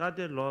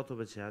다들 로트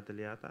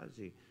버치아들이야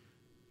다지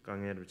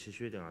강에를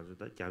치슈에 아주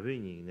다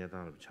야외인이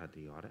내단을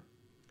차디요래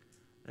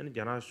아니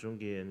자나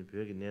중게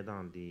벽이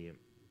내단디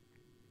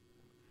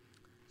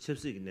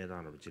칩스기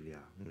내단을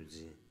지리야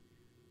무지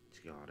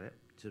지가래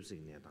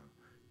칩스기 내단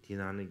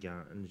디나는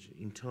그냥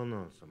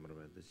internal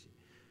somewhere about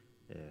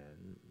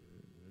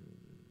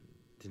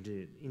진짜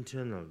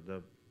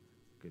internal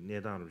그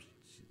내단으로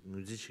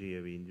무지치에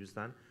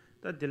인도스탄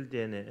다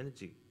될때네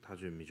에너지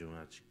다주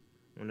미중하지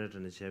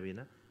오늘은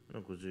제비나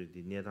오늘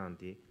고주디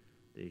내단디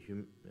대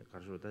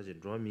가서 다시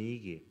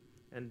드럼이기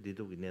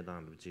엔디도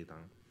내단으로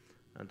지당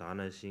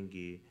다나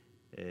신기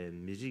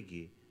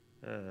미지기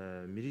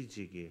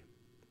미리지기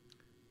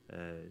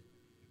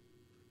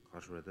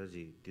가서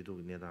다시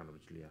디도 내단으로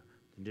지리야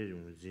진짜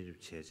좀 진짜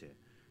체제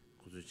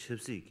고주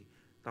칩스이기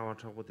다와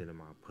차고 되는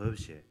막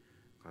법시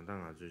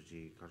간단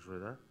아주지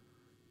가서다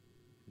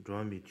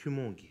드럼이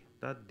튜몽기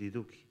다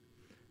디도기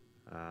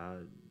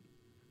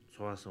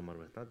좋아서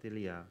말다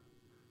딜이야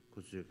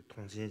고주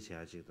통신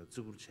제아지다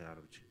지구를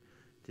제아로지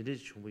딜이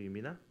충분히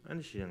의미나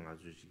아니 시행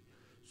아주지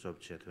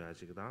수업체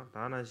돼야지 그다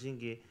다나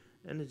신기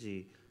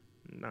에너지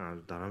나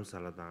다람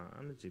살아다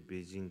아니지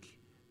베이징기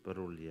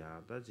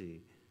버롤리아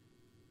다지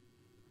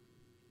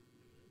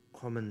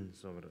common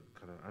sort of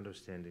kind of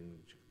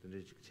understanding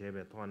딜이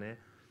제베 통에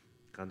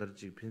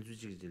간다지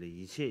핀주지기들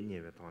이체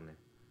예베 통에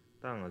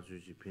땅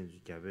아주지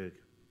핀주 개별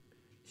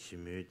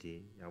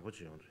심외디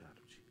야버지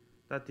용도야지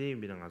다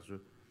대미랑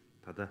아주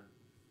다다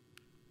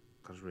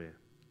가수에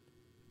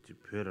지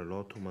별을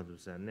로토마도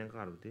산내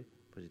가르디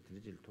버지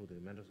드리질 토데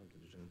맨더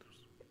섬들 좀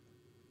들었어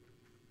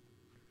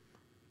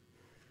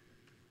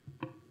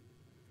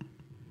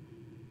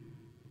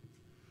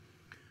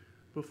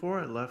Before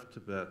I left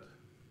Tibet,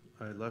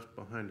 I left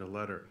behind a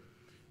letter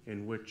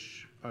in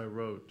which I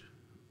wrote,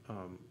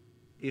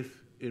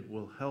 if it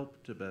will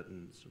help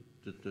Tibetans,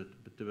 the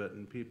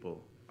Tibetan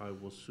people, I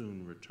will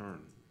soon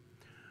return.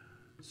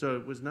 So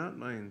it was not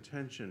my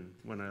intention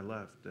when I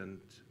left, and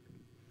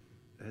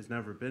has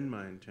never been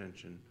my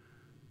intention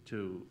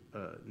to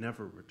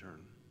never return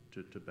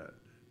to Tibet.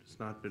 It's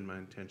not been my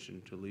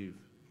intention to leave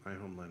my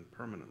homeland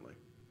permanently.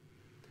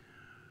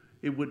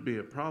 It would be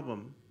a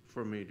problem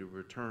for me to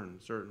return,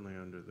 certainly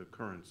under the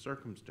current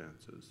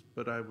circumstances,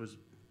 but I was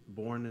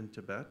born in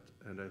Tibet,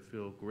 and I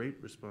feel great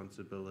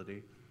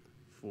responsibility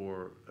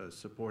for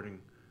supporting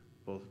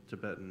both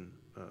Tibetan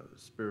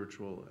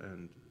spiritual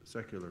and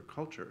secular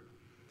culture,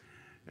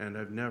 and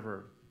I've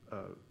never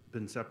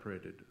been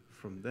separated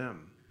from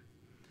them.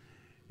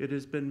 It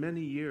has been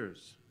many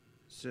years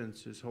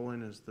since His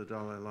Holiness the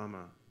Dalai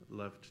Lama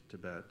left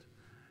Tibet,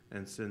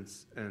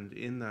 and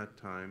in that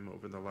time,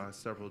 over the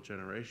last several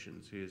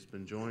generations, he has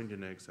been joined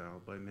in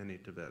exile by many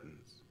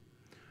Tibetans.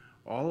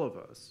 All of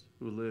us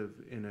who live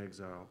in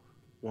exile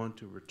want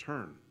to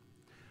return,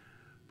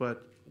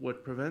 but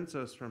what prevents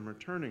us from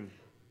returning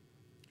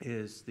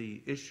is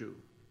the issue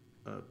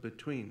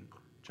between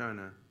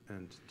China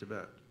and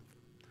Tibet.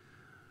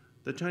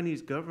 The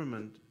Chinese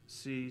government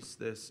sees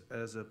this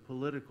as a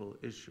political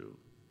issue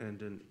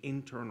and an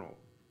internal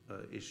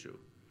issue.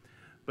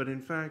 But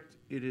in fact,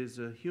 it is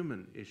a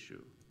human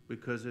issue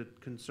because it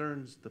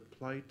concerns the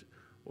plight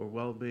or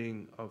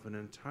well-being of an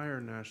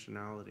entire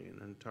nationality, an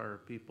entire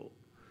people.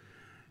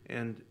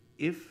 And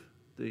if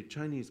the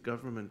Chinese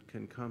government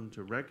can come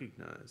to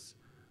recognize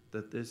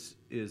that this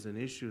is an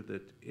issue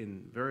that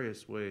in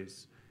various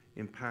ways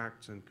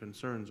impacts and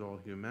concerns all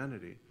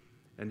humanity,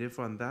 and if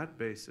on that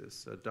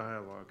basis a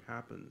dialogue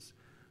happens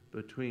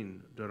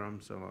between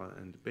Dharamsala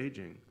and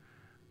Beijing,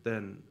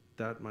 then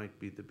that might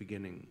be the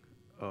beginning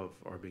of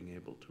our being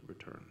able to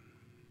return.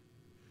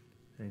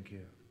 Thank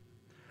you.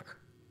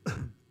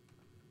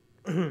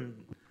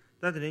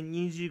 다들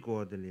인지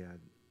고들이야.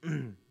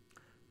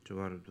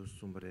 저거도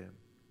숨버려.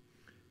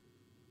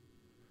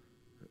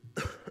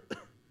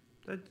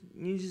 다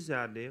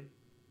인지사데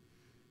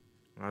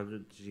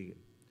아주 지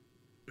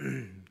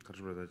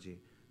가르쳐다지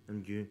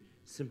남규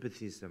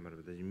sympathy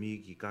서머다지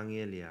미기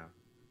강엘이야.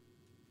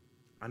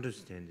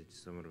 understand it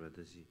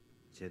서머다지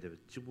제대로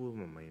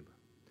지부만 많이 봐.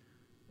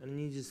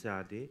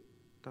 인지사데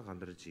딱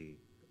안들지.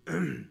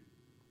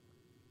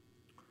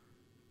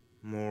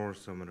 more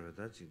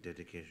서머다지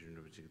dedication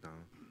to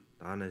지당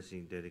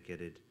다나싱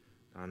dedicated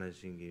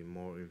다나싱이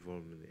more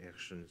involved in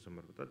action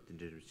서머다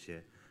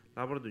dinder치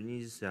라버도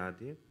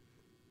인지사데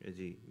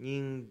이제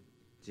닝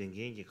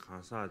쟁겐기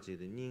간사지의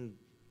닝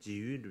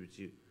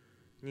지유르지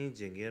닝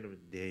쟁게르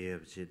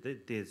대여지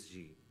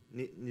대지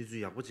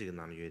니주 약부지가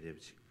나는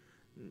요대지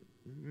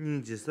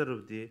닝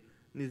지서르디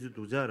니주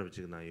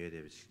도자르지가 나는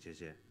요대지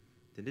제제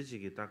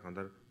근데지기 딱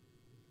간다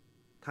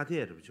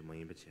타디에르지 뭐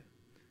임베체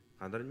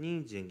간다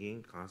닝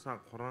쟁겐 간사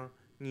코랑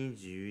닝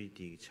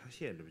지유디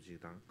차시에르지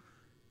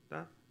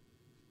당다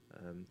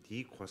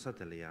디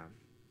코사텔이야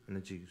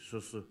하는지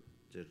소소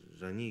저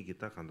정의기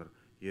딱 간다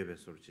예배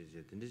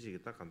소리지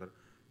된지기 딱 간다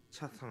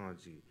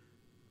차상하지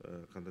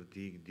간다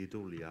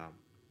디돌이야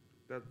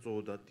그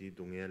조다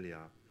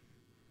디동엘이야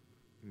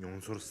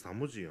용서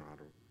사무지요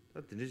하루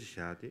다 된지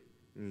샤디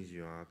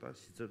니지와다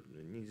시저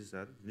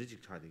니지사 니지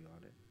차디가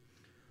아래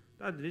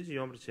다 된지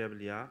용을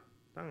제블이야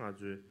땅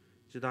아주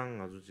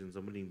지당 아주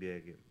진짜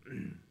물링배게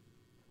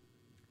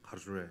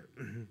가르주래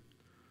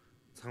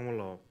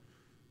상물로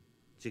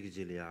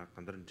지기질이야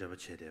간다는 잡아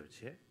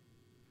체대ብ체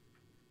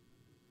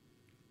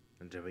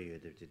잡아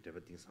예대ብ체 잡아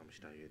띵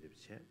삼시다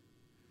예대ብ체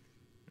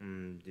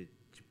이제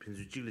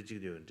빈수 찍을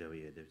찍대요 잡아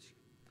예대ብ체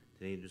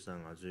되는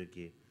두상 아주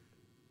이렇게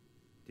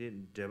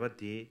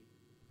잡아디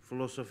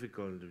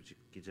philosophical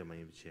기자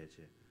많이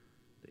비치야지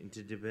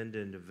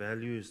interdependent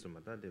values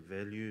맞다 the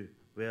value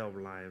way of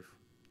life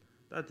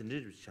다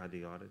된지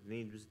차디가 알아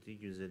네 두스티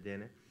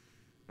유저데네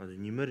아주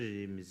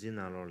니머리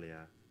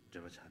미진나로리아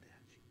잡아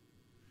차대야지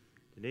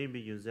네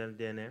비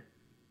유저데네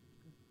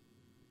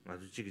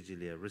아주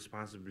지기질이야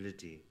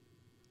responsibility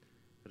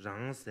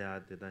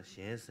랑세야 되다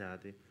신세야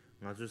돼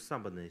아주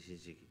삼번은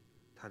시지기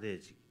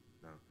타대지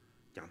나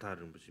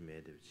장타를 무시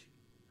매대지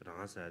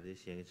랑세야 돼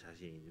신의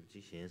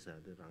자신인지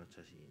신세야 돼 랑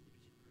자신인지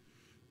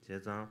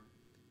제장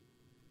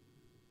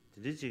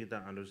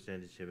디지기다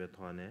understand 제베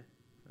토네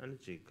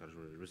아니지 가르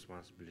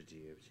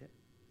responsibility 예지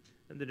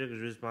근데 그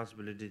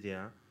responsibility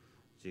돼야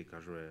지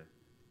가르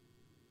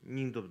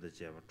닝도부터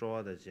제바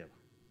쪼아다 제바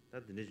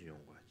다 디지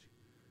용과지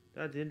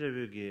다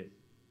딘데비기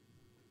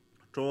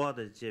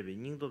쪼아다 제비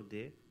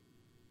닝도부터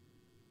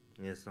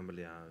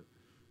예삼블이야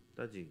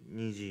다지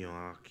니지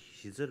영아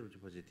시절을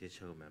보지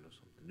대처가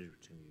많아서 늘을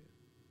챙겨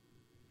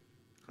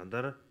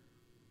간다라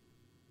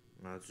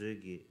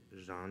나저기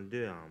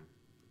잔데암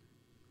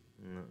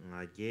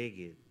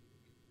나게기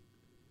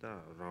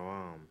다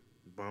라암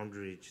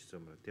boundary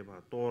치서마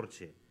대바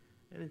도르체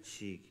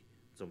에치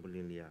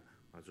좀불리야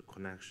아주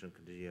connection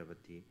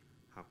그리야바티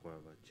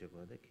학과바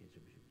제거다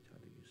계속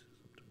잘하고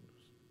있어서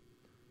정도서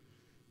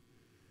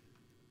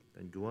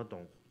단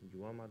주와동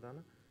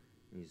주와마다나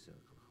니서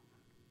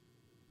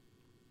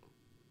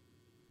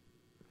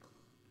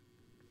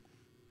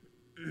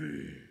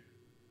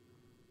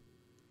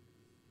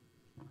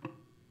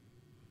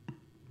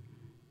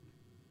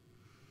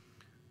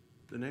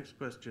The next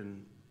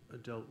question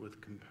dealt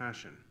with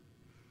compassion.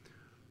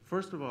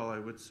 First of all, I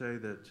would say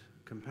that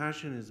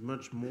compassion is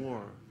much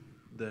more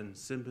than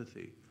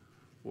sympathy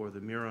or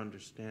the mere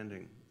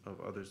understanding of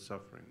others'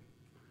 suffering.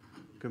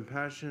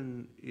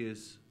 Compassion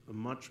is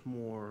much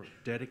more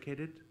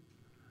dedicated,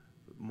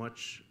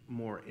 much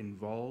more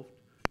involved,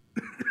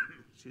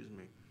 excuse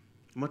me,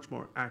 much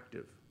more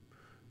active.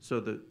 So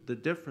the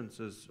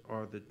differences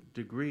are the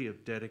degree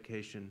of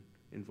dedication,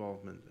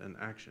 involvement, and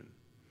action.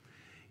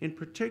 In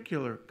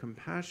particular,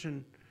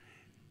 compassion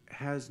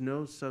has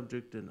no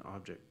subject and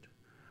object.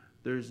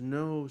 There's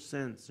no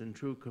sense in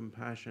true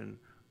compassion,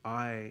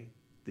 I,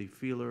 the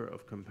feeler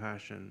of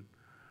compassion,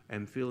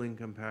 am feeling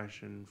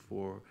compassion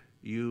for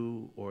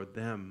you or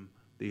them,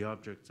 the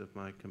objects of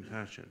my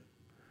compassion.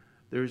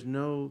 There's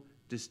no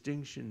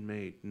distinction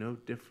made, no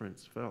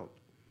difference felt.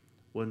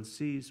 One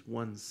sees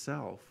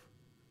oneself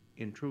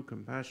in true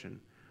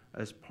compassion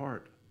as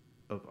part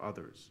of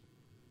others.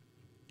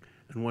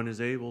 And one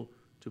is able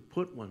to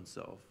put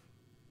oneself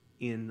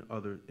in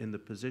the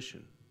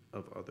position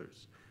of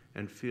others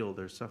and feel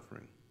their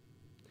suffering.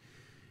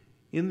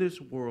 In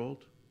this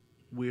world,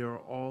 we are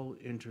all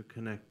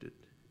interconnected.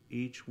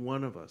 Each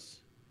one of us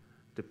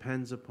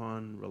depends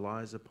upon,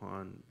 relies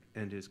upon,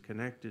 and is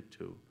connected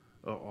to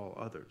all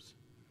others.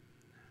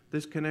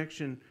 This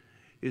connection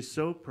is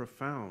so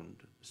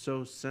profound,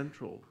 so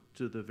central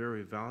to the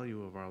very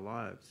value of our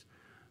lives,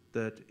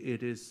 that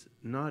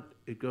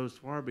it goes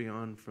far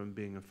beyond from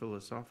being a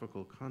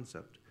philosophical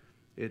concept.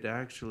 It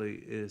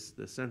actually is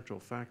the central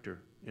factor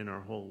in our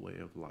whole way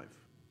of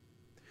life.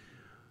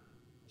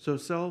 So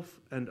self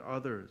and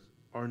others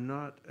are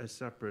not as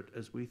separate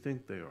as we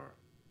think they are.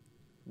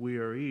 We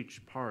are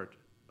each part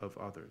of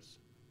others.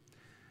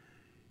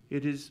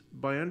 It is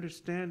by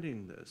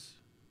understanding this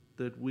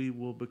that we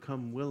will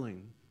become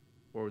willing,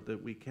 or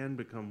that we can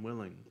become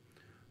willing,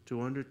 to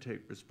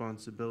undertake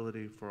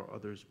responsibility for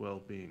others'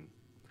 well-being,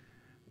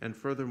 and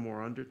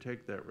furthermore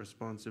undertake that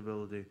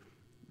responsibility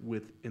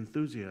with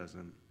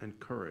enthusiasm and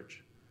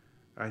courage.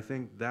 I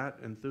think that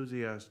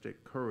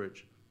enthusiastic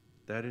courage,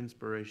 that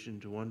inspiration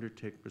to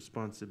undertake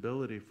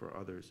responsibility for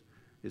others,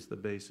 is the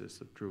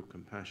basis of true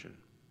compassion.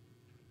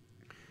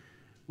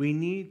 We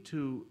need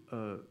to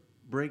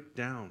break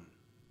down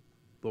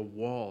the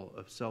wall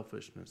of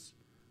selfishness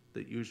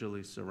that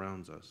usually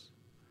surrounds us,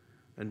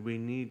 and we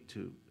need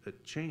to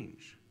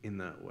change in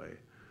that way,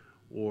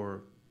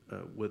 or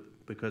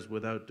because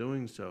without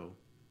doing so,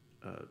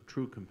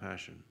 true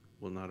compassion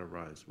will not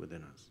arise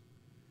within us.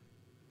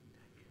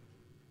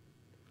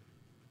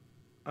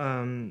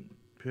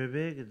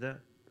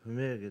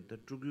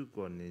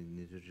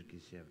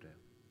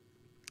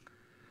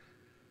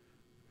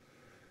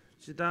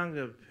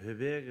 지당가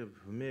베베게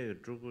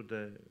부메게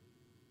주고데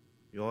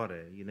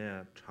요래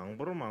이내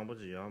장보로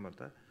망보지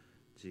요마다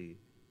지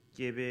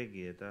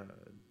깨베게다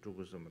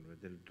주고서면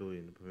될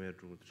도인 부메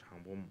주고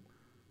장보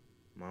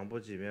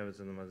망보지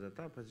매버서는 맞아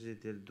다 파지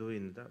될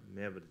도인다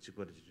매버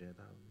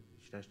지거지다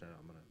시다시다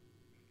아마라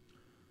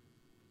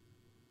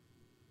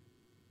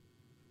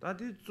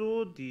다디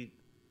조디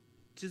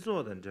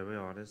지조던 저베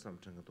와레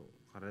삼청도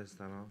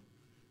가레스타나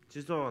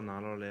지조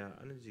나로래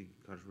아니지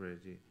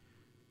가르레지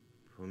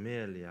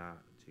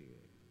부메리아 지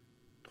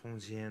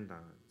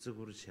통신다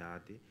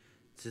지구르샤디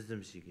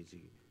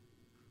지점식이지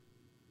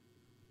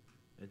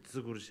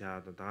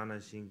지구르샤도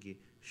다나신기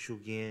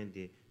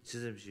슈겐디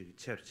지점식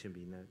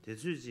챕침비나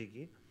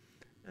대주지기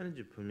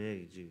아니지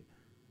부메이지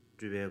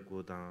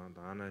주베고다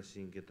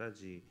다나신기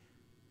따지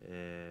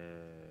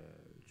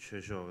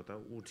최소다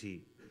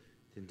우티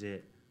진짜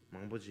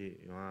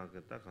망보지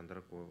영화가 딱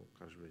간다고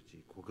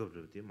가르쳐지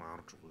고급으로디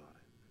마음 주고요.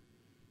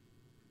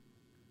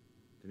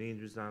 드린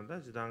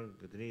주산다 지당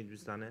드린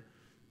주산에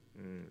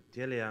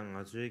텔레양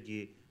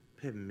아주기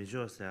폐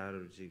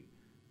미조사르지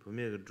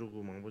부메가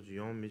주고 망보지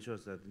영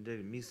미조사 근데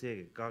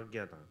미세게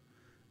가게다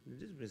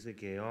이제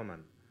미세게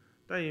요만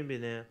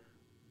다임비네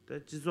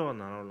다 지조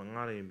나로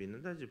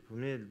나라임비는 다지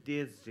부메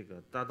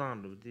데즈지가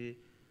따당로디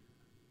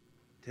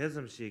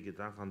대섬시기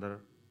다 간다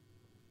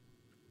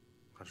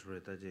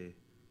가르쳐다지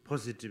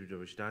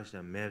포지티브로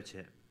시다시다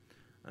맵체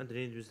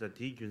안드린 주사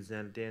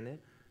디균산 때네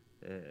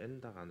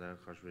엔다 간다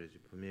가르쳐지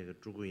부메가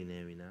주고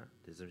있네미나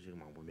대섬시기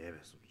망보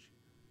매베서지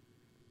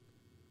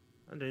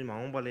안드린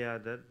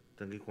망발이야다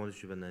등기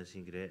권수변한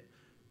신기래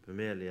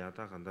부메리아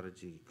다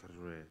간다지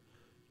가르쳐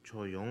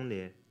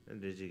초용내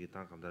엔데지기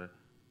다 간다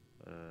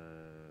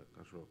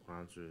가서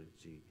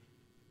관주지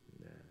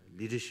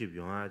리더십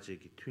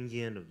영화지기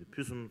튕기는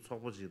표준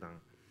속보지당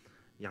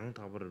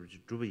양답을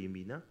주부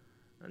의미나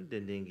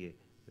안된den게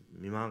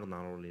미망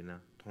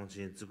나올리나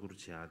통신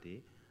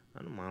지구르치아디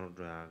안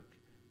마로드라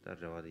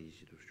다라와디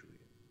이시도 주요.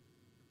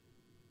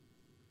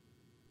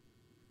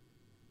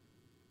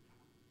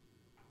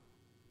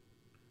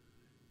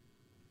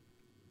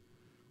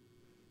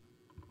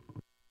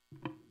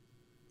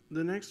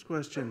 The next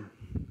question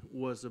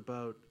was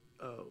about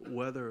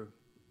whether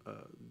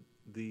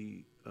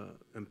the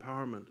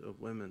empowerment of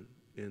women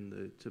in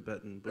the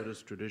Tibetan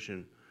Buddhist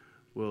tradition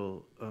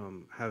will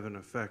have an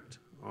effect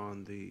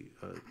on the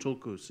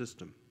tulku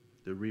system,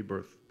 the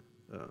rebirth,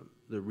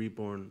 the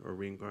reborn or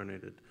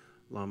reincarnated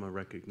Lama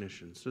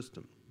recognition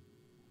system.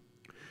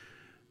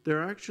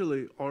 There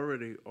actually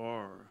already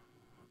are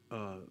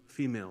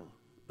female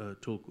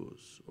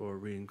tulkus or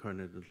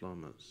reincarnated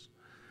lamas,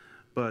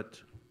 but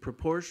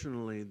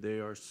proportionally they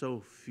are so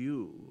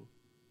few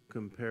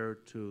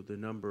compared to the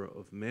number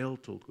of male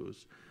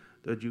tulkus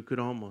that you could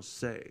almost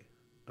say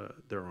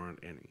there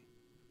aren't any.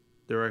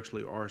 There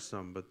actually are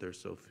some, but they're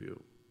so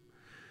few.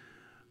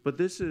 But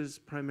this is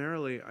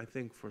primarily, I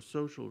think, for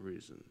social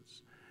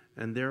reasons,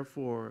 and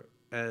therefore,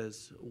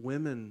 as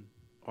women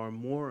are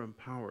more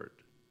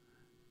empowered,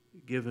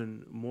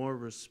 given more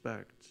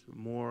respect,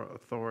 more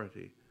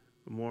authority,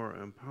 more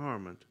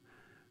empowerment,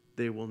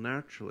 they will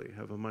naturally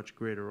have a much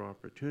greater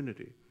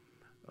opportunity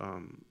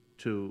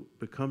to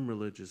become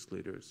religious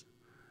leaders,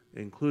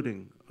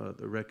 including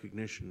the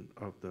recognition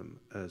of them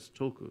as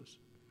tulkus.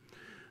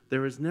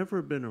 There has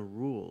never been a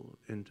rule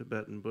in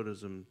Tibetan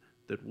Buddhism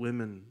that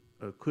women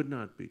could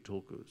not be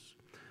tulkus,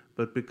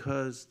 but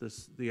because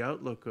the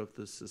outlook of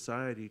the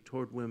society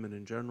toward women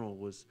in general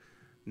was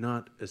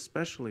not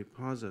especially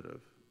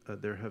positive,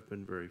 there have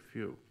been very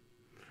few.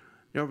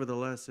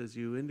 Nevertheless, as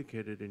you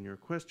indicated in your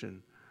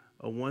question,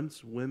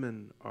 once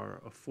women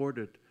are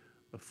afforded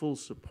a full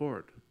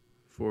support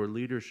for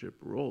leadership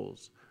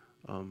roles,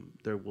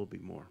 there will be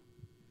more.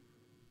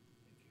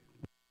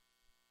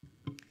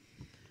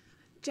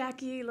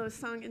 Jackie,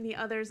 Losong, and the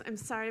others, I'm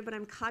sorry, but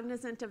I'm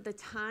cognizant of the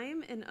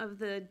time and of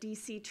the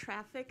DC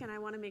traffic, and I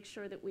want to make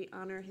sure that we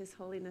honor His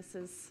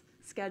Holiness's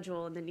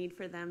schedule and the need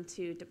for them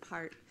to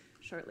depart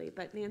shortly.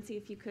 But Nancy,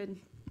 if you could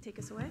take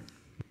us away.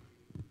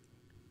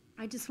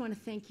 I just want to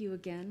thank you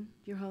again,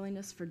 Your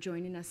Holiness, for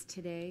joining us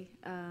today.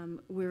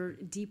 We're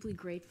deeply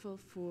grateful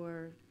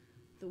for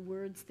the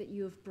words that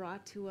you have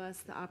brought to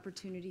us, the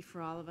opportunity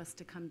for all of us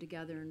to come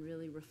together and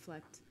really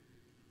reflect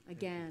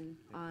again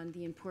on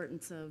the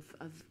importance of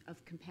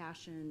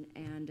compassion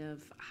and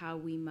of how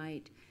we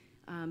might,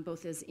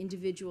 both as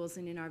individuals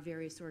and in our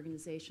various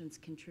organizations,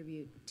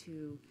 contribute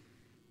to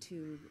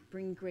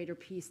bring greater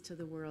peace to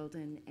the world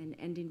and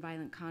ending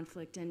violent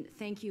conflict. And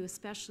thank you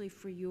especially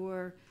for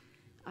your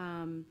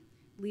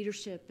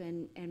leadership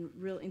and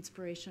real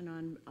inspiration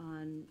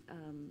on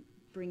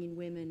bringing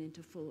women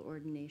into full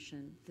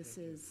ordination. This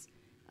is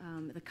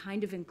the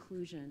kind of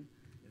inclusion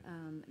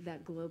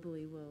that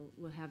globally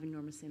will have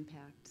enormous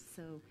impact.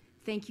 So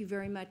thank you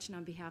very much, and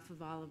on behalf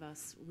of all of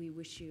us, we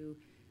wish you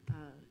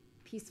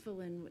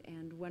peaceful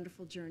and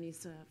wonderful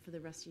journeys for the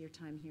rest of your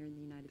time here in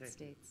the United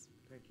States.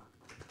 Thank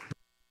you.